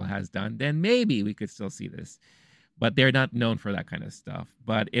Marvel has done, then maybe we could still see this. But they're not known for that kind of stuff.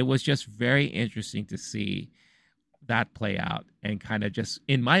 But it was just very interesting to see that play out and kind of just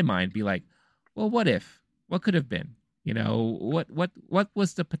in my mind be like, well, what if? What could have been? What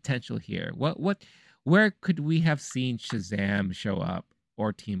was the potential here? Where could we have seen Shazam show up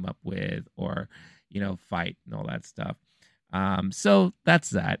or team up with or fight and all that stuff? So that's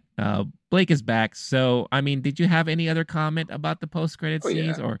that. Blake is back. So I mean, did you have any other comment about the post credit Oh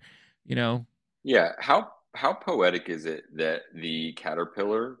scenes, yeah, or you know? yeah. How poetic is it that the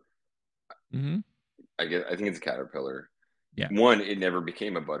caterpillar? Hmm. I think it's a caterpillar. Yeah. One, it never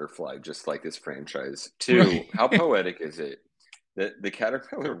became a butterfly, just like this franchise. Right. Two, how poetic is it that the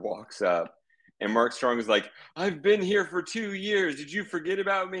caterpillar walks up and Mark Strong is like, I've been here for 2 years. Did you forget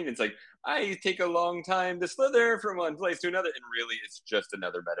about me? And it's like, I take a long time to slither from one place to another. And really, it's just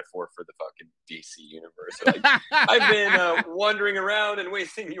another metaphor for the fucking DC universe. They're like, I've been wandering around and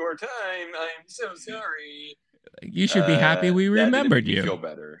wasting your time. I'm so sorry. You should be happy we That didn't remembered make me you. feel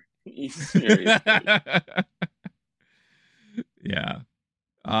better. Seriously. Yeah.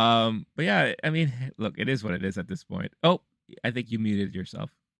 But yeah, I mean, look, it is what it is at this point. Oh, I think you muted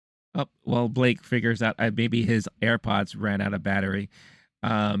yourself. Oh, well, Blake figures out maybe his AirPods ran out of battery.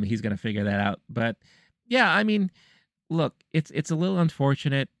 He's gonna figure that out. But yeah, I mean, look, it's a little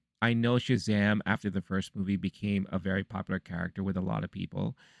unfortunate. I know Shazam after the first movie became a very popular character with a lot of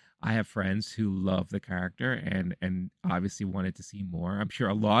people. I have friends who love the character and obviously wanted to see more. I'm sure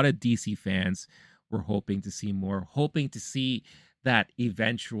a lot of DC fans were hoping to see more, hoping to see that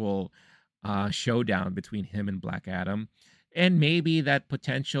eventual showdown between him and Black Adam, and maybe that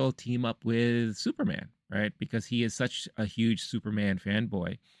potential team up with Superman, right? Because he is such a huge Superman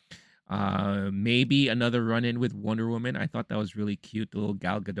fanboy. Maybe another run in with Wonder Woman. I thought that was really cute, the little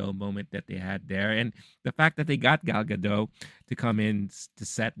Gal Gadot moment that they had there. And the fact that they got Gal Gadot to come in to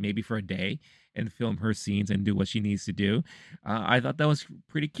set maybe for a day and film her scenes and do what she needs to do. I thought that was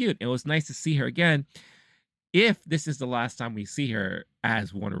pretty cute. It was nice to see her again. If this is the last time we see her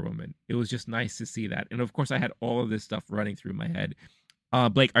as Wonder Woman, it was just nice to see that. And of course, I had all of this stuff running through my head.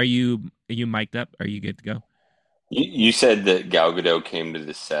 Blake, are you mic'd up? Are you good to go? You said that Gal Gadot came to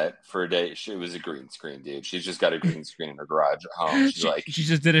the set for a day. It was a green screen, dude. She's just got a green screen in her garage at home. She's she like, she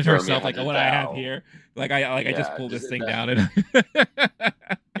just did it throw me a herself, like, oh, hundred what I have thou. here. Like I just Yeah, pulled just this thing that. down and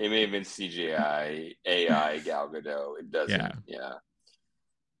It may have been CGI, AI, Gal Gadot. It yeah. doesn't. Yeah.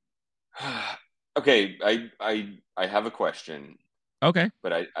 Okay, I have a question, Okay.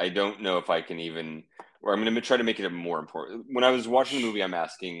 but I don't know if I can even. Or I'm going to try to make it a more important. When I was watching the movie, I'm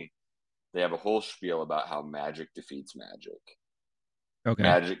asking. They have a whole spiel about how magic defeats magic. Okay.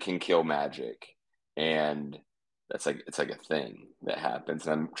 Magic can kill magic, and that's like it's like a thing that happens.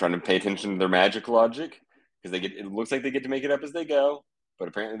 And I'm trying to pay attention to their magic logic because they get it looks like they get to make it up as they go, but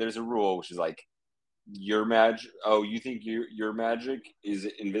apparently there's a rule which is like your magic. Oh, you think your magic is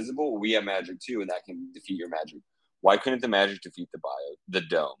invisible? We have magic too, and that can defeat your magic. Why couldn't the magic defeat the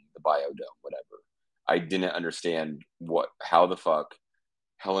dome, the biodome, whatever? I didn't understand how the fuck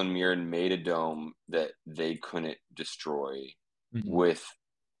Helen Mirren made a dome that they couldn't destroy Mhm. with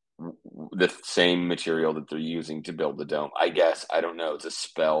the same material that they're using to build the dome. I guess I don't know. It's a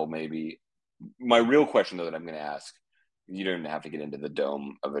spell, maybe. My real question, though, that I'm going to ask, you don't have to get into the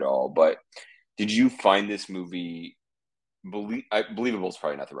dome of it all, but did you find this movie believable? Is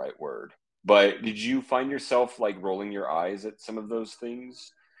probably not the right word, but did you find yourself like rolling your eyes at some of those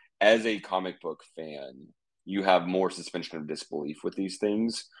things? As a comic book fan, you have more suspension of disbelief with these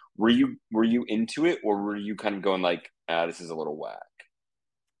things. Were you into it, or were you kind of going like, this is a little whack?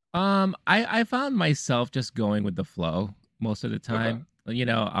 I found myself just going with the flow most of the Okay, time.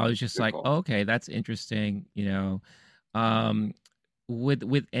 I was just good like, call. oh, okay, that's interesting. Um,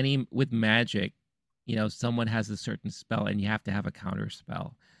 with magic, someone has a certain spell and you have to have a counter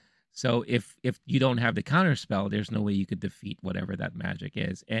spell. So if you don't have the counter spell, there's no way you could defeat whatever that magic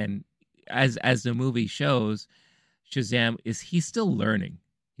is. And as the movie shows, Shazam he's still learning.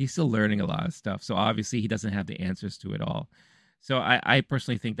 He's still learning a lot of stuff. So obviously he doesn't have the answers to it all. So I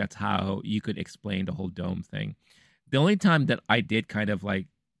personally think that's how you could explain the whole dome thing. The only time that I did kind of like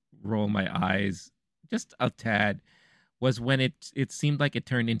roll my eyes just a tad was when it seemed like it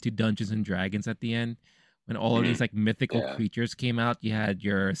turned into Dungeons and Dragons at the end, when all of these Mhm. like mythical Yeah. creatures came out. You had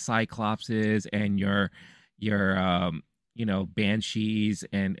your cyclopses and your banshees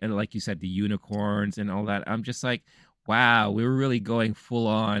and like you said, the unicorns and all that. I'm just like, wow, we were really going full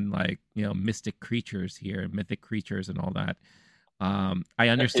on like mystic creatures here, mythic creatures and all that. I It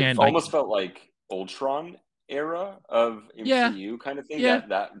understand, like, almost felt like Ultron era of yeah, MCU kind of thing. yeah,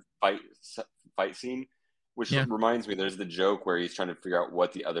 That fight fight scene, which yeah. reminds me, there's the joke where he's trying to figure out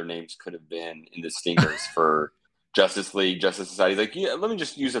what the other names could have been in the stingers for Justice League, Justice Society. He's like, yeah, let me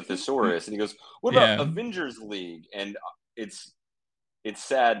just use a thesaurus, and he goes, "What about Yeah, Avengers League?" And it's it's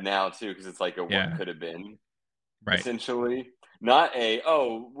sad now too because it's like a what yeah, could have been right. essentially, not a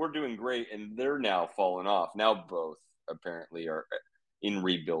we're doing great and they're now falling off. Now both apparently are. in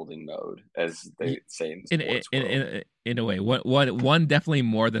rebuilding mode, as Y- they say in the In sports world. in a way, one definitely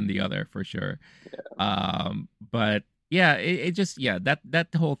more than the other for sure. But yeah, it just yeah that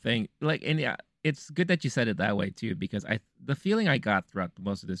whole thing like and yeah, it's good that you said it that way too because I the feeling I got throughout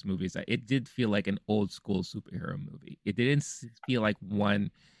most of this movie is that it did feel like an old school superhero movie. It didn't feel like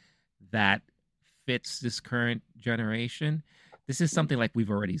one that fits this current generation. This is something like we've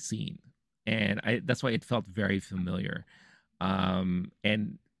already seen, and I that's why it felt very familiar.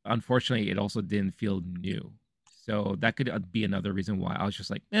 And unfortunately, it also didn't feel new. So that could be another reason why I was just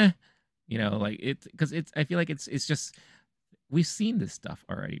like, like it because it's I feel like it's just we've seen this stuff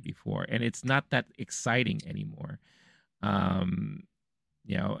already before, and it's not that exciting anymore. Um,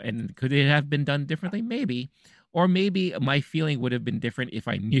 and could it have been done differently? Maybe. Or maybe my feeling would have been different if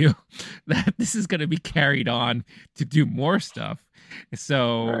I knew that this is going to be carried on to do more stuff.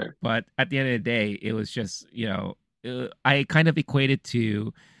 So, Right. but at the end of the day, it was just, I kind of equated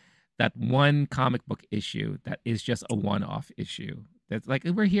to that one comic book issue that is just a one off issue. That's like,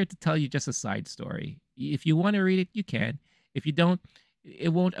 we're here to tell you just a side story. If you want to read it, you can. If you don't, it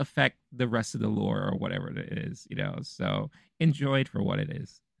won't affect the rest of the lore or whatever it is. So enjoy it for what it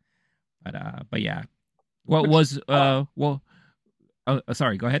is. But yeah, what Which was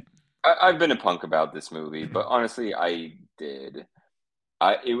sorry, go ahead. I've been a punk about this movie, but honestly, I did.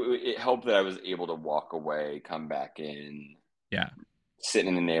 It helped that I was able to walk away, come back in, Yeah. sitting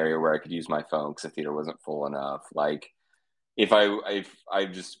in an area where I could use my phone because the theater wasn't full enough. Like if I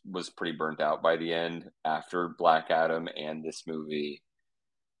just was pretty burnt out by the end after Black Adam and this movie,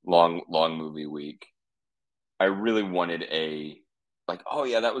 long movie week. I really wanted a like, oh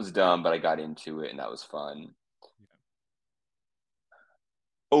yeah, that was dumb, but I got into it and that was fun.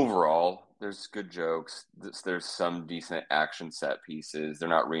 Overall, there's good jokes. There's some decent action set pieces. They're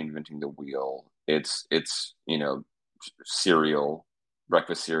not reinventing the wheel. It's cereal,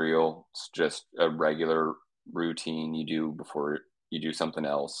 breakfast cereal. It's just a regular routine you do before you do something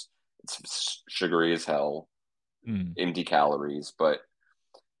else. It's sugary as hell, Mm. empty calories, but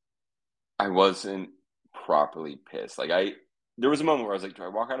I wasn't properly pissed. There was a moment where I was like, do I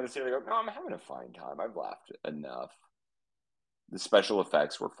walk out of the theater and go, no, I'm having a fine time. I've laughed enough. The special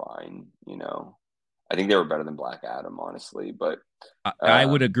effects were fine. I think they were better than Black Adam, honestly. But I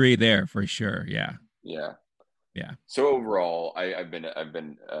would um, agree there for sure. Yeah. yeah. Yeah. So overall, I've been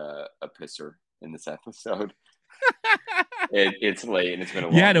a pisser in this episode. It's late and it's been a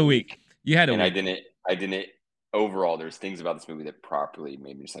You had long a week. week, You had a and I week. didn't I didn't overall. There's things about this movie that properly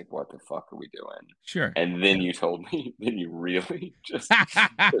made me just like, what the fuck are we doing? Sure. And then you told me, then you really just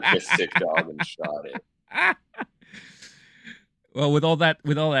took a sick dog and shot it. Well, with all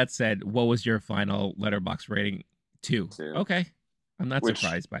that said, what was your final letterbox rating? 2. Too. Okay. I'm not Which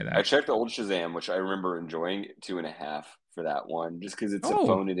surprised by I that. checked the old Shazam, which I remember enjoying 2.5 for that one, just because it's a Oh,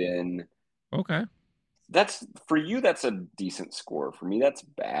 phone it in. okay. That's for you. That's a decent score. For me, that's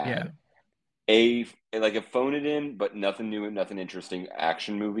Yeah. bad. A phone it in, but nothing new and nothing interesting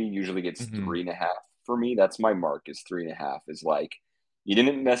action movie usually gets Hmm. 3.5 for me. That's my mark. Is 3.5 is like you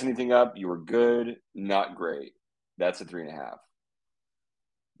didn't mess anything up. You were good, not great. That's a 3.5.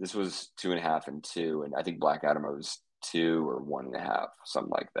 This was 2.5 and 2, and I think Black Adam was 2 or 1.5,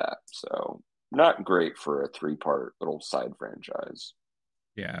 something like that. So not great for a 3-part little side franchise.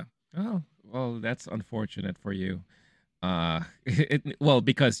 Yeah. Oh, well, that's unfortunate for you. Well,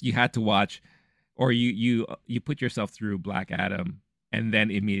 because you had to watch, or you put yourself through Black Adam, and then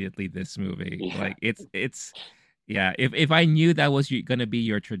immediately this movie. Yeah. Like it's yeah. If I knew that was gonna be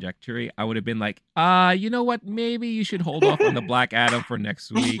your trajectory, I would have been like, you know what? Maybe you should hold off on the Black Adam for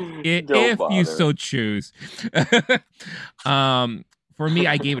next week, Don't if you so bother. choose. um, for me,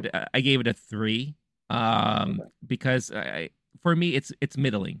 I gave it a 3. Because for me, it's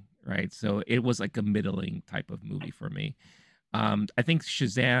middling, right? So it was like a middling type of movie for me. I think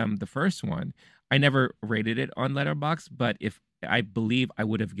Shazam, the first one, I never rated it on Letterbox, but if I believe I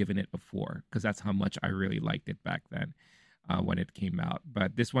would have given it a 4 because that's how much I really liked it back then when it came out.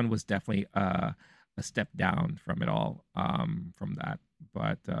 But this one was definitely a step down from it all, from that.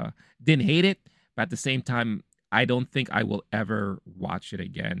 But didn't hate it, but at the same time, I don't think I will ever watch it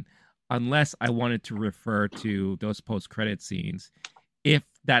again unless I wanted to refer to those post credit scenes if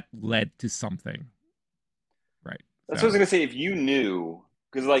that led to something, right? That's what I was So. gonna say. If you knew,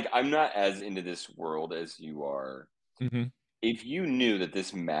 because like I'm not as into this world as you are. Mhm. If you knew that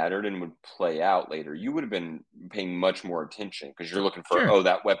this mattered and would play out later, you would have been paying much more attention because you're looking for, Sure. oh,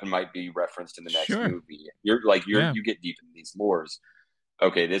 that weapon might be referenced in the next Sure. movie. You're Yeah. you get deep into these lores.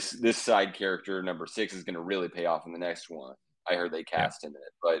 Okay, this side character number 6 is going to really pay off in the next one. I heard they Yeah. cast him in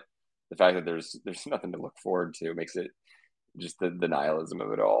it, but the fact that there's nothing to look forward to makes it just the nihilism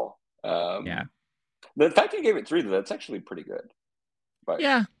of it all. Yeah. The fact you gave it 3, though, that's actually pretty good. But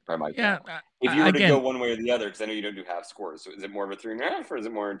Yeah. by my Yeah. count, if you were to go Again, one way or the other, because I know you don't do half scores, so is it more of a 3.5 or is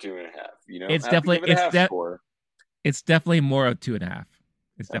it more of a 2.5? You don't it's have to definitely give it a half score. it's definitely more of 2.5.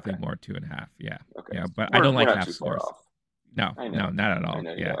 It's Okay. definitely more 2.5. Yeah. Okay. Yeah. But I don't We're like not half too far scores. off. No, I no, know. not at I all.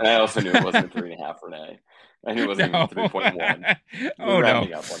 know you Yeah. know. And I also knew it wasn't a 3.5, Renee. I knew it wasn't even No. 3.1. You're Oh no.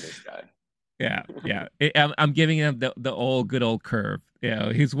 rounding up on this guy. Yeah, yeah. I'm giving him the old good old curve. You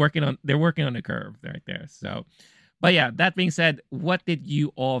know, they're working on the curve right there. So, but yeah, that being said, what did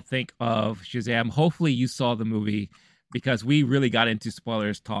you all think of Shazam? Hopefully you saw the movie because we really got into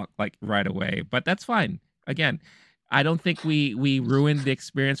spoilers talk like right away. But that's fine. Again, I don't think we ruined the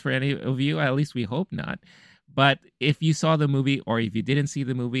experience for any of you. At least we hope not. But if you saw the movie or if you didn't see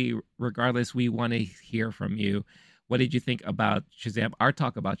the movie, regardless, we want to hear from you. What did you think about Shazam? Our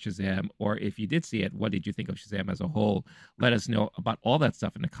talk about Shazam, or if you did see it, what did you think of Shazam as a whole? Let us know about all that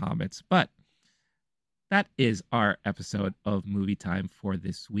stuff in the comments. But that is our episode of Movie Time for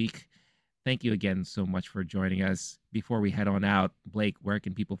this week. Thank you again so much for joining us. Before we head on out, Blake, where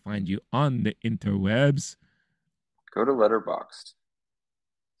can people find you on the interwebs? Go to Letterboxd.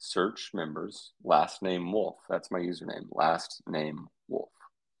 Search members. Last name Wolf. That's my username. Last name Wolf.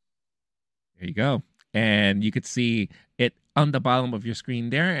 There you go. And you could see it on the bottom of your screen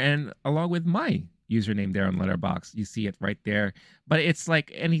there, and along with my username there on Letterbox, you see it right there. But it's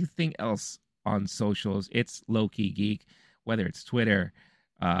like anything else on socials. It's low key geek, whether it's Twitter,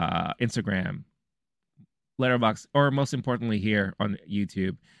 Instagram, Letterbox, or most importantly here on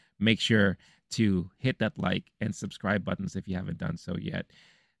YouTube. Make sure to hit that like and subscribe buttons if you haven't done so yet.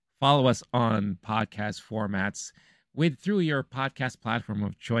 Follow us on podcast formats through your podcast platform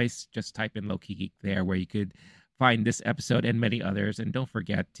of choice. Just type in Low Key Geek there, where you could find this episode and many others. And don't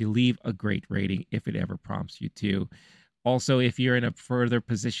forget to leave a great rating if it ever prompts you to. Also, if you're in a further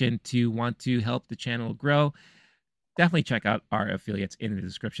position to want to help the channel grow, definitely check out our affiliates in the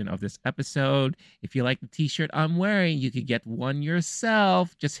description of this episode. If you like the t-shirt I'm wearing, you could get one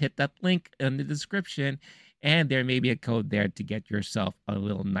yourself. Just hit that link in the description, and there may be a code there to get yourself a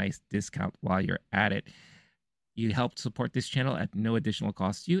little nice discount while you're at it. You help support this channel at no additional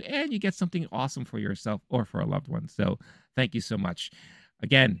cost to you, and you get something awesome for yourself or for a loved one. So thank you so much.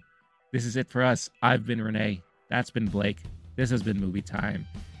 Again, this is it for us. I've been Renee. That's been Blake. This has been Movie Time.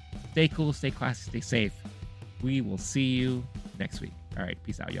 Stay cool, stay classy, stay safe. We will see you next week. All right,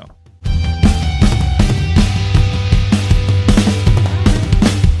 peace out, y'all.